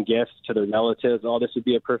send gifts to their relatives. Oh, this would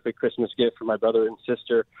be a perfect Christmas gift for my brother and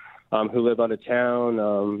sister who live out of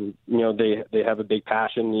town. They have a big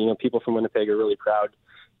passion. People from Winnipeg are really proud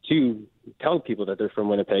to tell people that they're from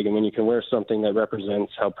Winnipeg. And when you can wear something that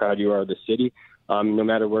represents how proud you are of the city, no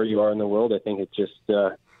matter where you are in the world, I think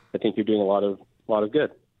I think you're doing a lot of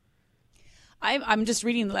good. I'm just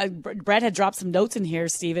reading, Brett had dropped some notes in here,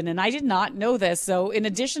 Stephen, and I did not know this. So in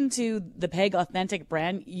addition to the Peg Authentic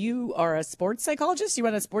brand, you are a sports psychologist? You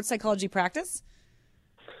run a sports psychology practice?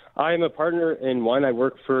 I am a partner in one. I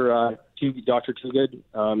work for Dr. Toogood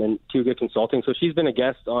and Toogood Consulting. So she's been a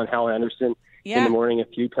guest on Hal Anderson in the morning a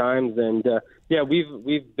few times. And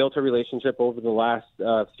we've built a relationship over the last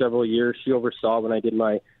several years. She oversaw when I did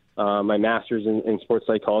my master's in sports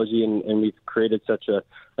psychology, and we've created such a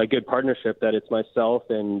good partnership that it's myself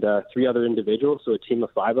and 3 other individuals, so a team of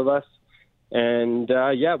 5 of us. And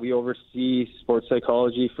we oversee sports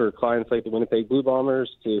psychology for clients like the Winnipeg Blue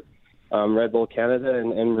Bombers to Red Bull Canada,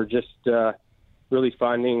 and we're just really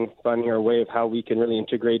finding our way of how we can really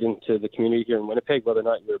integrate into the community here in Winnipeg, whether or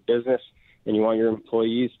not you're a business and you want your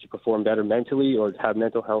employees to perform better mentally or have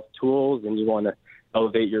mental health tools and you want to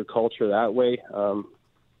elevate your culture that way.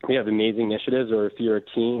 We have amazing initiatives, or if you're a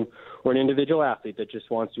team or an individual athlete that just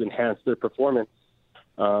wants to enhance their performance,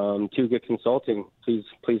 Toogood Consulting,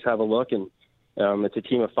 please have a look. And it's a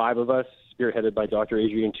team of 5 of us, spearheaded by Dr.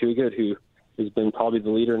 Adrian Toogood, who has been probably the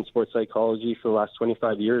leader in sports psychology for the last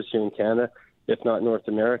 25 years here in Canada. if not North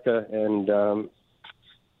America. And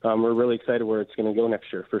we're really excited where it's going to go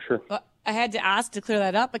next year, for sure. Well, I had to ask to clear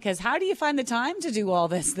that up, because how do you find the time to do all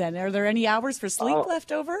this then? Are there any hours for sleep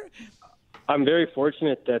left over? I'm very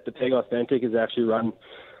fortunate that the Peg Authentic is actually run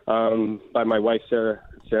by my wife, Sarah.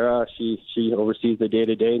 She oversees the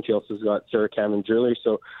day-to-day, and she also has got Sarah Cameron Jewelry.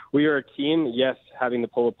 So we are a team. Yes, having the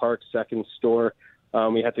Polo Park second store,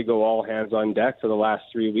 we had to go all hands on deck for the last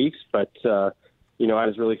 3 weeks. But, I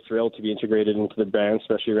was really thrilled to be integrated into the brand,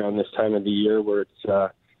 especially around this time of the year where it's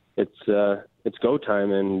go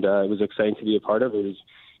time, and it was exciting to be a part of it. It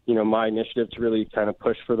was, my initiative to really kind of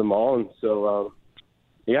push for them all. And so,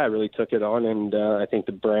 I really took it on, and I think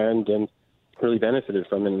the brand and really benefited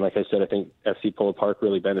from it. And like I said, I think FC Polo Park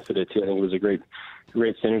really benefited too. I think it was a great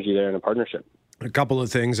synergy there in a partnership. A couple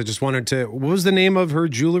of things. I just wanted to, what was the name of her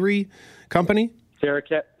jewelry company?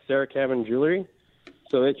 Sarah Cameron Jewelry.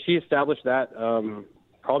 So she established that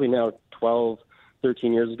probably now 12,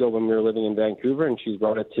 13 years ago when we were living in Vancouver, and she's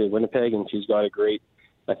brought it to Winnipeg, and she's got a great,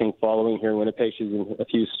 I think, following here in Winnipeg. She's in a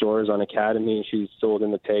few stores on Academy, and she's sold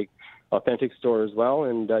in the Peg Authentic store as well,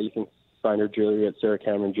 and you can find her jewelry at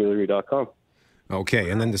sarahcameronjewelry.com. Okay,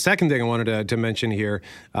 and then the second thing I wanted to mention here,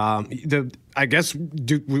 should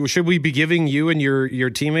we be giving you and your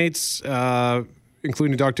teammates,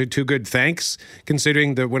 including Dr. Toogood, thanks,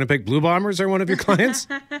 considering the Winnipeg Blue Bombers are one of your clients?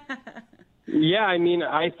 Yeah,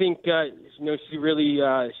 I think she really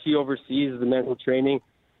she oversees the mental training,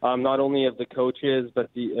 not only of the coaches but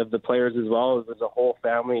of the players as well. There's a whole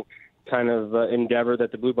family kind of endeavor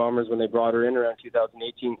that the Blue Bombers, when they brought her in around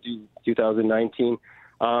 2018 to 2019.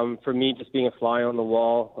 For me, just being a fly on the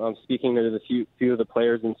wall, speaking to the few of the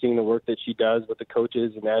players and seeing the work that she does with the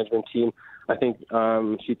coaches and management team, I think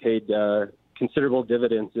she paid considerable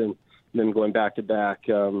dividends in them going back to back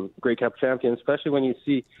Grey Cup champions, especially when you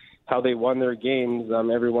see how they won their games.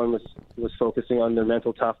 Everyone was focusing on their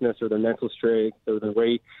mental toughness or their mental strength or their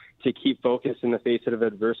way to keep focus in the face of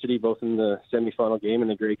adversity, both in the semifinal game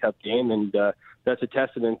and the Grey Cup game. And that's a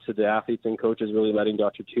testament to the athletes and coaches really letting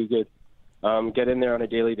Dr. Toogood get in there on a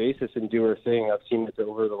daily basis and do her thing. I've seen it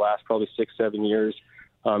over the last probably 6-7 years.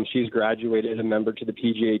 She's graduated a member to the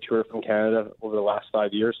PGA Tour from Canada over the last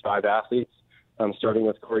 5 years, 5 athletes, starting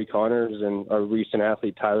with Corey Connors and our recent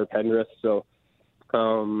athlete, Tyler Pendrith. So,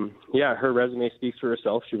 her resume speaks for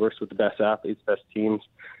herself. She works with the best athletes, best teams,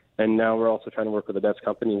 and now we're also trying to work with the best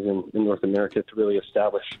companies in North America to really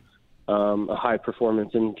establish a high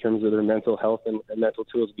performance in terms of their mental health and mental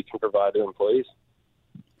tools we can provide to employees.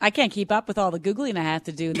 I can't keep up with all the Googling I have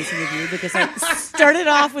to do in this interview because I started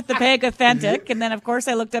off with the Peg Authentic, and then, of course,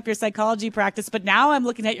 I looked up your psychology practice, but now I'm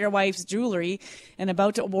looking at your wife's jewelry and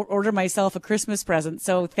about to order myself a Christmas present.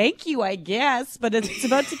 So thank you, I guess, but it's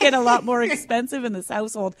about to get a lot more expensive in this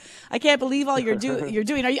household. I can't believe all you're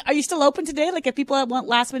doing. Are you still open today? Like, if people want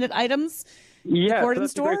last-minute items? Yeah, so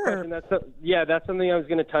that's a great question. That's something I was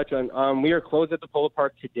going to touch on. We are closed at the Polo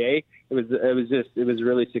Park today. It was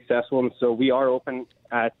really successful, and so we are open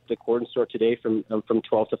at the Cordon store today from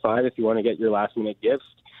 12 to 5. If you want to get your last minute gifts,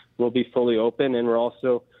 we'll be fully open, and we're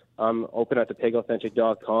also open at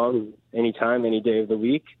thepegauthentic.com anytime, any day of the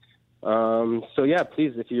week.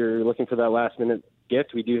 Please, if you're looking for that last minute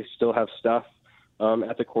gift, we do still have stuff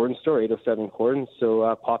at the Cordon store, 807 Cordon.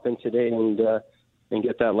 So pop in today and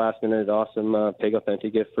get that last-minute awesome Peg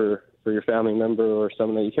Authentic gift for your family member or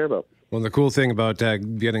someone that you care about. Well, the cool thing about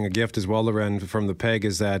getting a gift as well, Loren, from the Peg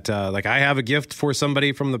is that, I have a gift for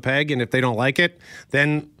somebody from the Peg, and if they don't like it,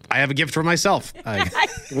 then I have a gift for myself. I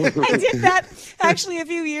did that actually a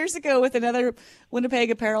few years ago with another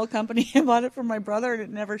Winnipeg apparel company. I bought it from my brother, and it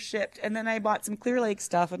never shipped. And then I bought some Clear Lake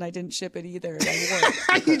stuff, and I didn't ship it either. And I wore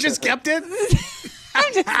it. You just kept it?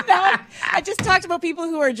 I just talked about people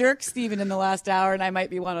who are jerks, Stephen, in the last hour, and I might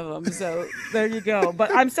be one of them. So there you go.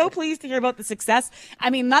 But I'm so pleased to hear about the success. I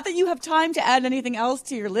mean, not that you have time to add anything else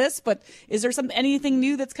to your list, but is there anything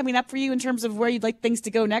new that's coming up for you in terms of where you'd like things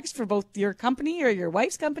to go next for both your company or your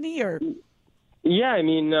wife's company? Or yeah,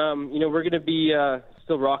 we're going to be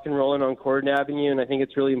still rock and rolling on Cordon Avenue, and I think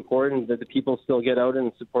it's really important that the people still get out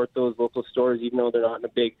and support those local stores, even though they're not in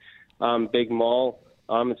a big mall.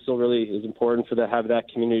 It still really is important for them to have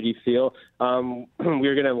that community feel.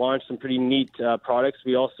 We're going to launch some pretty neat products.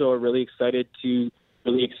 We also are really excited to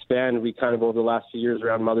really expand. We kind of, over the last few years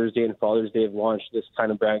around Mother's Day and Father's Day, have launched this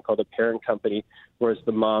kind of brand called a parent company, where it's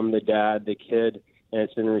the mom, the dad, the kid, and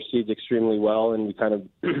it's been received extremely well. And we kind of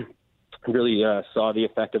really saw the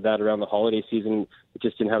effect of that around the holiday season. It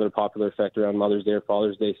just didn't have a popular effect around Mother's Day or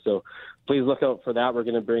Father's Day. So please look out for that. We're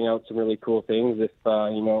going to bring out some really cool things if,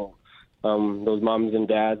 those moms and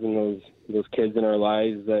dads and those kids in our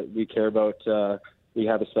lives that we care about we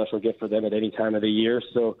have a special gift for them at any time of the year.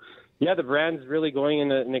 So, yeah, the brand's really going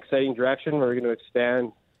in an exciting direction. We're going to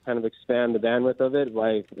expand the bandwidth of it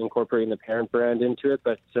by incorporating the parent brand into it.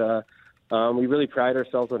 But we really pride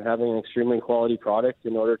ourselves on having an extremely quality product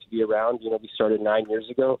in order to be around. You know, we started 9 years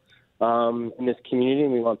ago in this community,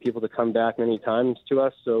 and we want people to come back many times to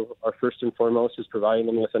us. So our first and foremost is providing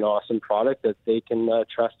them with an awesome product that they can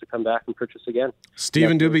trust to come back and purchase again.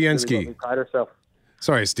 Stephen Dubiensky. Really we pride ourselves.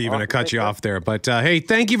 Sorry, Stephen, I cut you off there. But hey,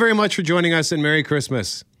 thank you very much for joining us, and Merry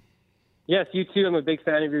Christmas. Yes, you too. I'm a big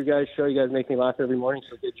fan of your guys' show. You guys make me laugh every morning,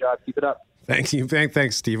 so good job. Keep it up. Thank you.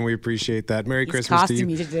 Thanks, Stephen. We appreciate that. Merry He's Christmas to you. costing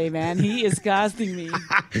me today, man. He is costing me.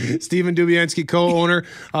 Stephen Dubiensky, co-owner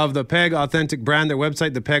of the Peg Authentic brand. Their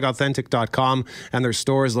website, thepegauthentic.com, and their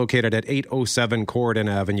store is located at 807 Corridon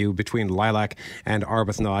Avenue between Lilac and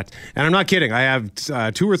Arbuthnot. And I'm not kidding. I have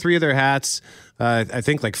 2 or 3 of their hats. I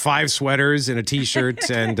think like 5 sweaters and a T-shirt,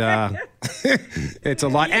 and it's a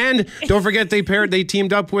lot. And don't forget, they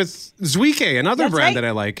teamed up with Zwieke, another brand that I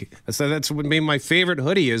like. So that's what made my favorite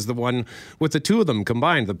hoodie is the one with the 2 of them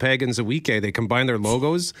combined, the Peg and Zwieke. They combine their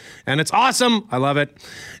logos, and it's awesome. I love it.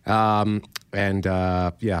 I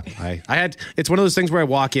had. It's one of those things where I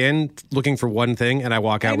walk in looking for one thing, and I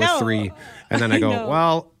walk out with 3, and then I go,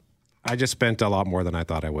 well, I just spent a lot more than I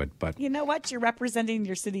thought I would. But you know what? You're representing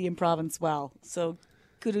your city and province well. So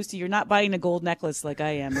kudos to you. You're not buying a gold necklace like I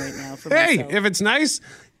am right now. For hey, myself. If it's nice,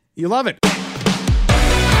 you love it.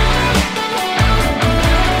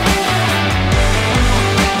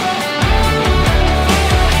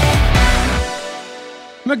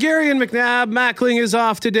 Megarry and McNabb, Mackling is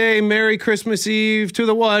off today. Merry Christmas Eve to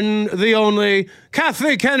the one, the only,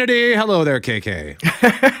 Kathy Kennedy. Hello there, KK.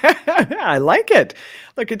 I like it.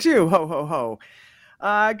 Look at you. Ho, ho,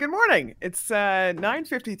 ho. Good morning. It's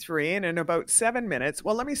 9:53, and in about 7 minutes,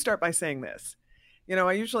 well, let me start by saying this. You know,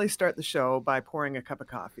 I usually start the show by pouring a cup of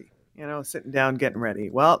coffee, you know, sitting down, getting ready.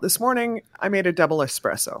 Well, this morning, I made a double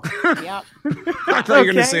espresso. Yep. I thought you were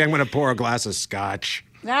going to say I'm going to pour a glass of scotch.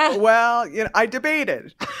 Well, you know, I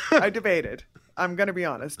debated. I'm going to be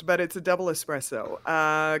honest, but it's a double espresso.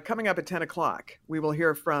 Coming up at 10 o'clock, we will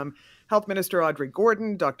hear from Health Minister Audrey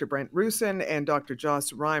Gordon, Dr. Brent Rusin, and Dr.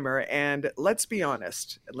 Joss Reimer. And let's be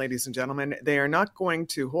honest, ladies and gentlemen, they are not going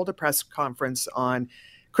to hold a press conference on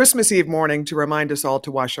Christmas Eve morning to remind us all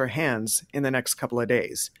to wash our hands in the next couple of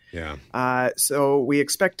days. Yeah. So we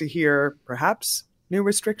expect to hear perhaps new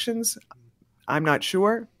restrictions. I'm not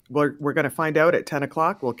sure. We're going to find out at 10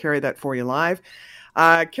 o'clock. We'll carry that for you live.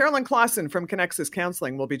 Carolyn Clausen from Connexus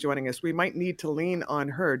Counseling will be joining us. We might need to lean on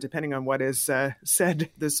her depending on what is said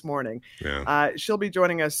this morning. Yeah. She'll be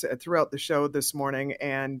joining us throughout the show this morning.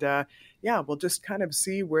 And we'll just kind of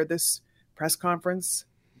see where this press conference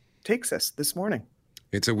takes us this morning.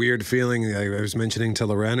 It's a weird feeling. I was mentioning to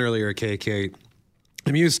Loren earlier, KK.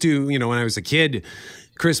 I'm used to, you know, when I was a kid,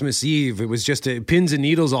 Christmas Eve, it was just pins and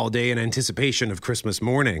needles all day in anticipation of Christmas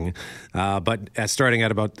morning. But starting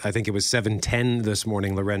at about, I think it was 7:10 this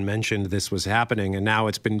morning, Loren mentioned this was happening. And now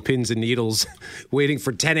it's been pins and needles waiting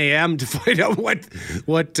for 10 a.m. to find out what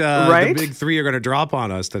the big 3 are going to drop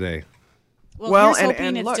on us today. Well, here's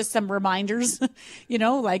hoping it's just some reminders, you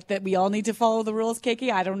know, like that we all need to follow the rules,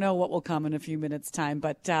 KK. I don't know what will come in a few minutes' time,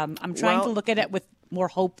 but I'm trying to look at it with more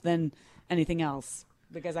hope than anything else.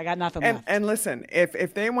 Because I got nothing left. And listen,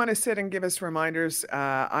 if they want to sit and give us reminders,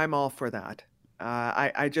 I'm all for that.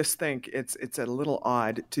 I just think it's a little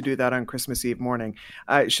odd to do that on Christmas Eve morning.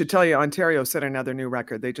 I should tell you, Ontario set another new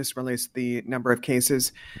record. They just released the number of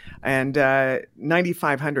cases, and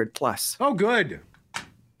 9,500 plus. Oh, good.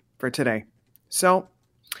 For today. So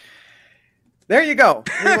there you go.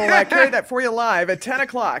 We will carry that for you live at 10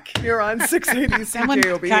 o'clock here on 680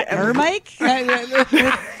 CJOB. Cut her mic?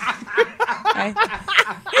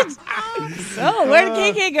 So where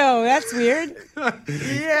did KK go? That's weird.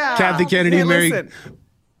 Yeah. Kathy Kennedy, hey, Mary. Listen.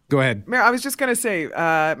 Go ahead. Mary, I was just going to say,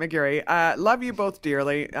 Megarry, love you both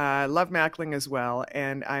dearly. Love Mackling as well.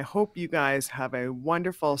 And I hope you guys have a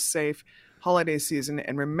wonderful, safe holiday season.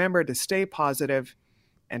 And remember to stay positive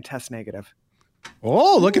and test negative.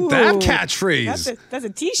 Oh, look at that catchphrase. That's a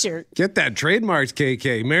T-shirt. Get that trademarked,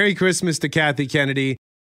 KK. Merry Christmas to Kathy Kennedy.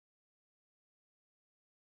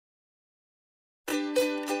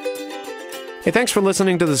 Hey, thanks for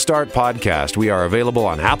listening to the Start Podcast. We are available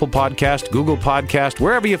on Apple Podcast, Google Podcast,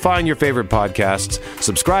 wherever you find your favorite podcasts.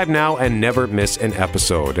 Subscribe now and never miss an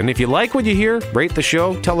episode. And if you like what you hear, rate the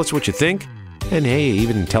show, tell us what you think, and hey,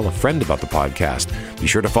 even tell a friend about the podcast. Be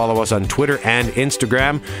sure to follow us on Twitter and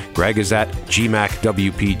Instagram. Greg is at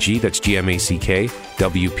GMACWPG, that's GMACK.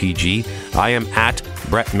 WPG. I am at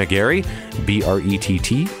Brett Megarry,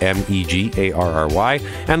 BrettMegarry.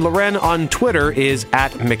 And Loren on Twitter is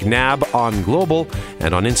at McNabb on Global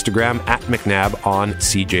and on Instagram at McNabb on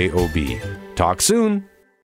CJOB. Talk soon.